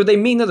thing. Whether they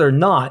mean it or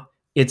not,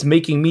 it's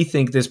making me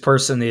think this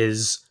person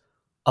is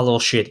a little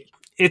shitty.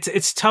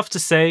 It's tough to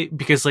say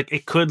because, like,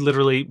 it could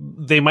literally,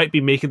 they might be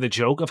making the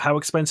joke of how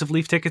expensive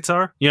Leaf tickets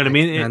are. You know what I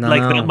mean?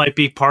 That might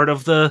be part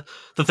of the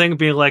thing of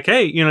being like,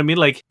 hey, you know what I mean?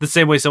 Like, the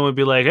same way someone would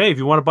be like, hey, if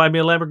you want to buy me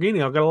a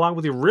Lamborghini, I'll get along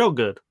with you real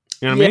good.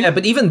 You know what I mean? Yeah,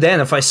 but even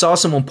then, if I saw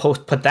someone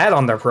put that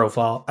on their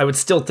profile, I would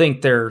still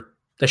think they're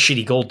a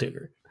shitty gold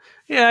digger.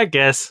 Yeah, I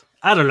guess.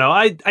 I don't know.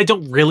 I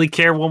don't really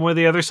care one way or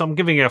the other, so I'm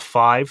giving it a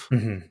 5.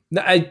 Mm-hmm.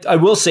 I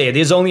will say it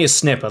is only a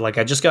snippet. Like,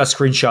 I just got a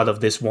screenshot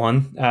of this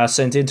one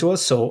sent in to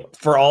us. So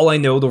for all I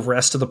know, the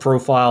rest of the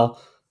profile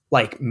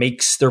like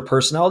makes their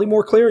personality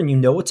more clear, and you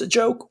know it's a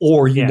joke,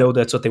 or you know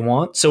that's what they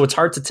want. So it's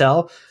hard to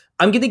tell.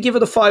 I'm going to give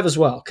it a 5 as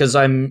well, because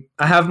I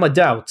have my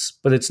doubts,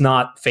 but it's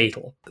not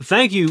fatal.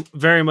 Thank you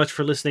very much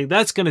for listening.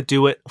 That's going to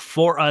do it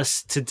for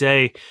us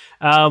today.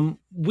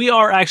 We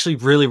are actually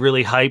really,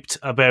 really hyped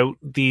about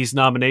these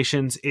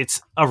nominations. It's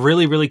a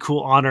really, really cool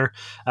honor.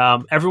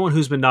 Everyone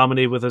who's been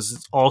nominated with us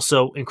is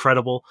also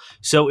incredible.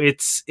 So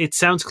it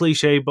sounds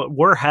cliche, but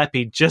we're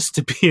happy just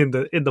to be in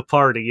the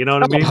party. You know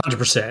what I mean?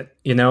 100%.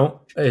 You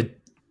know,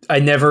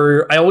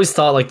 I always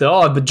thought like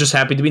but just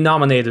happy to be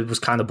nominated was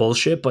kind of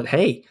bullshit, but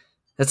hey,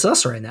 that's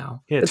us right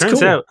now. Yeah, it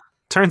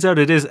turns out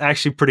it is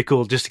actually pretty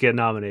cool just to get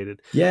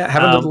nominated. Yeah,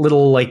 having a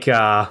little like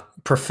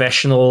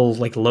professional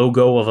like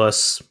logo of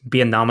us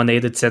being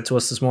nominated sent to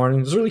us this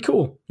morning was really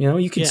cool. You know,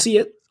 you can see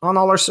it on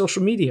all our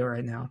social media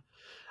right now.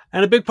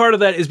 And a big part of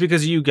that is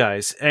because of you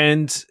guys.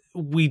 And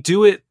we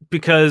do it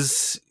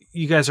because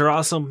you guys are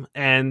awesome.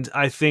 And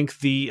I think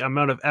the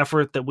amount of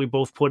effort that we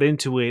both put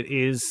into it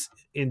is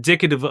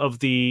indicative of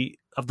the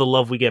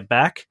love we get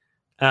back.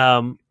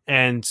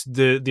 And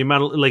the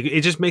amount of, like,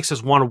 it just makes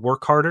us want to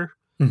work harder.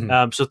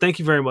 Mm-hmm. So thank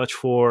you very much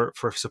for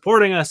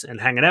supporting us and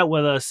hanging out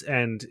with us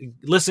and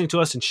listening to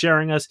us and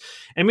sharing us.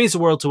 It means the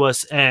world to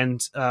us.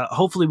 And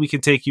hopefully we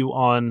can take you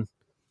on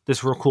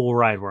this real cool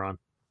ride we're on.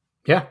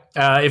 Yeah.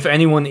 If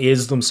anyone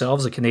is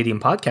themselves a Canadian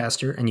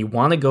podcaster and you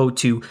want to go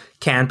to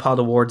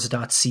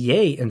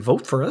canpodawards.ca and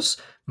vote for us,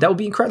 that would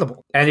be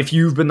incredible. And if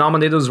you've been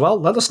nominated as well,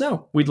 let us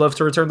know. We'd love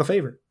to return the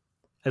favor.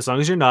 As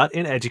long as you're not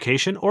in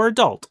education or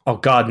adult. Oh,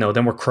 God, no.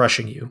 Then we're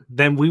crushing you.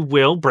 Then we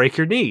will break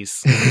your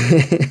knees.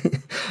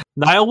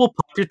 Niall will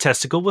pop your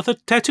testicle with a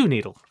tattoo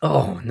needle.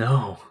 Oh,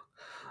 no.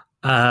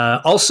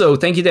 Also,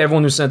 thank you to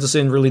everyone who sent us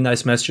in really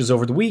nice messages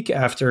over the week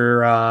after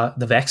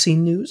the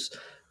vaccine news.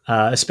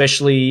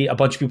 Especially a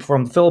bunch of people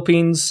from the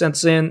Philippines sent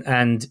us in.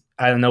 And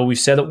I don't know, we've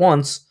said it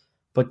once,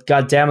 but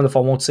God damn it if I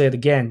won't say it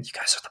again. You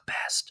guys are the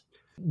best.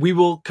 We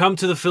will come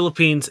to the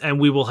Philippines and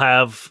we will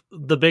have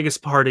the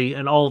biggest party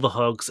and all the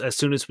hugs as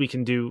soon as we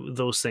can do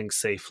those things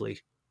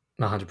safely.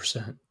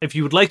 100%. If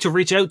you would like to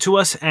reach out to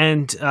us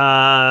and,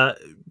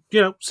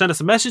 send us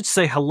a message,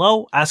 say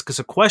hello, ask us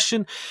a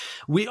question.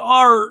 We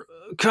are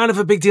kind of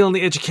a big deal in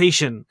the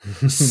education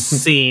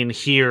scene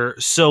here,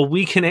 so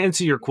we can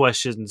answer your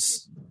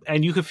questions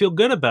and you can feel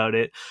good about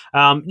it.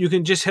 You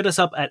can just hit us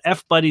up at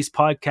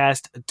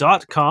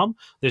fbuddiespodcast.com.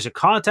 There's a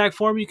contact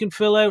form you can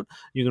fill out.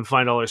 You can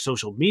find all our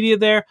social media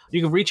there.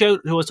 You can reach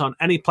out to us on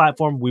any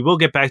platform. We will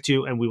get back to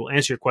you and we will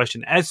answer your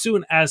question as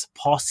soon as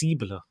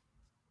possible.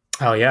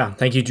 Oh, yeah.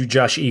 Thank you to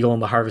Josh Eagle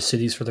and the Harvest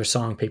Cities for their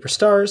song Paper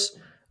Stars.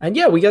 And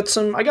yeah,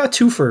 I got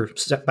 2 for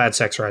bad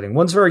sex writing.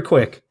 One's very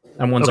quick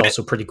and one's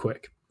also pretty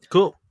quick.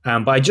 Cool.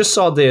 But I just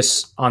saw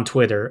this on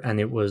Twitter and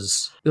it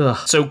was... Ugh.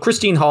 So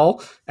Christine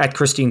Hall at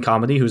Christine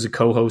Comedy, who's a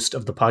co-host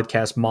of the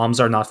podcast Moms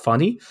Are Not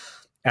Funny,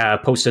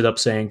 posted up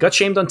saying, got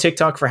shamed on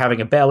TikTok for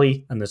having a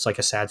belly, and it's like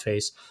a sad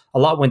face. A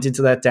lot went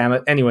into that, damn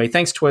it. Anyway,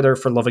 thanks Twitter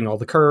for loving all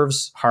the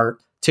curves. Heart.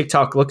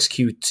 TikTok looks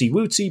cutesy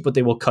wootsy, but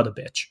they will cut a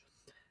bitch.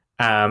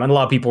 And a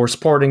lot of people were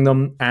supporting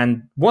them.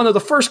 And one of the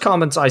first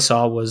comments I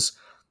saw was,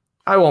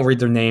 I won't read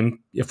their name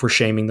if we're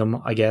shaming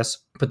them, I guess.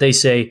 But they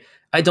say,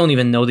 I don't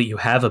even know that you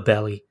have a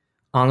belly.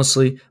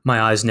 Honestly, my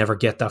eyes never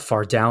get that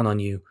far down on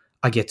you.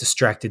 I get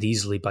distracted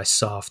easily by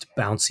soft,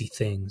 bouncy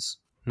things.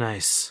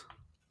 Nice.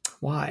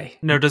 Why?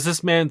 Now, does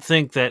this man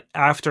think that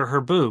after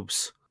her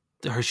boobs,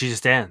 she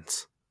just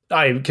ends?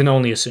 I can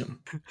only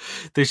assume.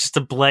 There's just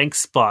a blank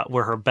spot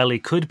where her belly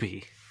could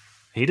be.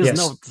 He doesn't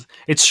know.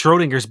 It's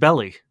Schrodinger's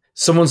belly.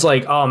 Someone's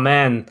like, oh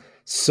man,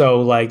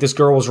 so like this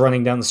girl was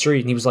running down the street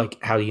and he was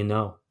like, how do you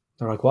know?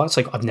 They're like, what? It's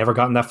like, I've never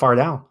gotten that far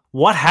down.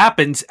 What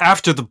happens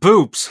after the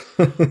boobs?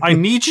 I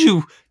need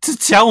you to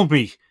tell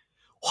me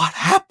what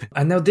happened.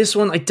 And now this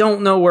one, I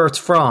don't know where it's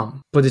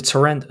from, but it's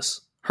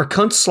horrendous. Her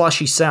cunt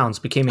slushy sounds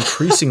became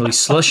increasingly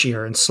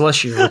slushier and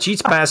slushier with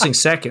each passing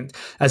second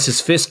as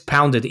his fist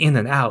pounded in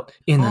and out,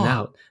 in and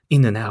out,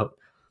 in and out.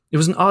 It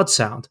was an odd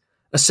sound.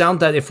 A sound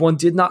that, if one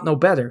did not know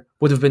better,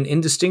 would have been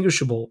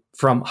indistinguishable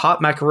from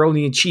hot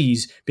macaroni and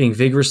cheese being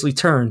vigorously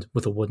turned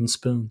with a wooden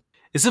spoon.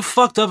 Is it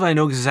fucked up? I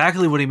know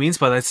exactly what he means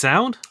by that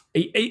sound.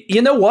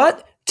 You know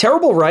what?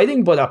 Terrible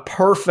writing, but a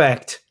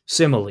perfect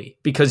simile.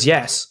 Because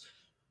yes.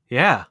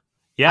 Yeah.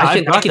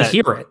 I can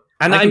hear it.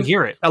 And I can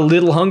hear it. A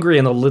little hungry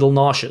and a little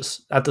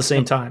nauseous at the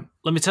same time.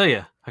 Let me tell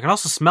you, I can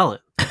also smell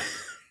it.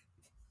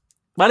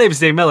 My name is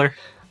Dave Miller.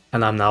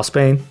 And I'm Niall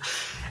Spain.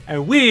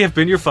 And we have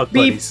been your fuck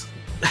buddies.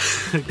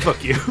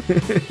 Fuck you.